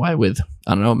just get away with,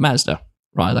 I don't know, a Mazda,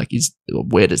 right? Like,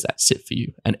 where does that sit for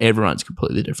you? And everyone's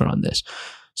completely different on this.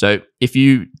 So if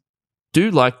you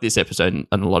do like this episode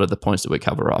and a lot of the points that we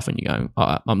cover off, and you're going,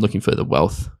 I'm looking for the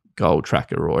wealth goal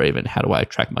tracker, or even how do I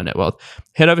track my net wealth,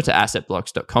 head over to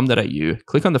assetblocks.com.au,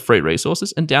 click on the free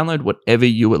resources and download whatever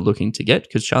you are looking to get,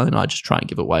 because Charlie and I just try and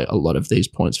give away a lot of these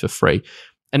points for free.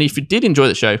 And if you did enjoy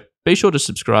the show, be sure to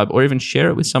subscribe or even share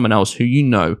it with someone else who you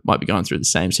know might be going through the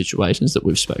same situations that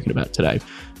we've spoken about today.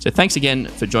 So thanks again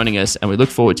for joining us, and we look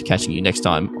forward to catching you next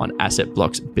time on Asset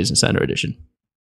Blocks Business Owner Edition.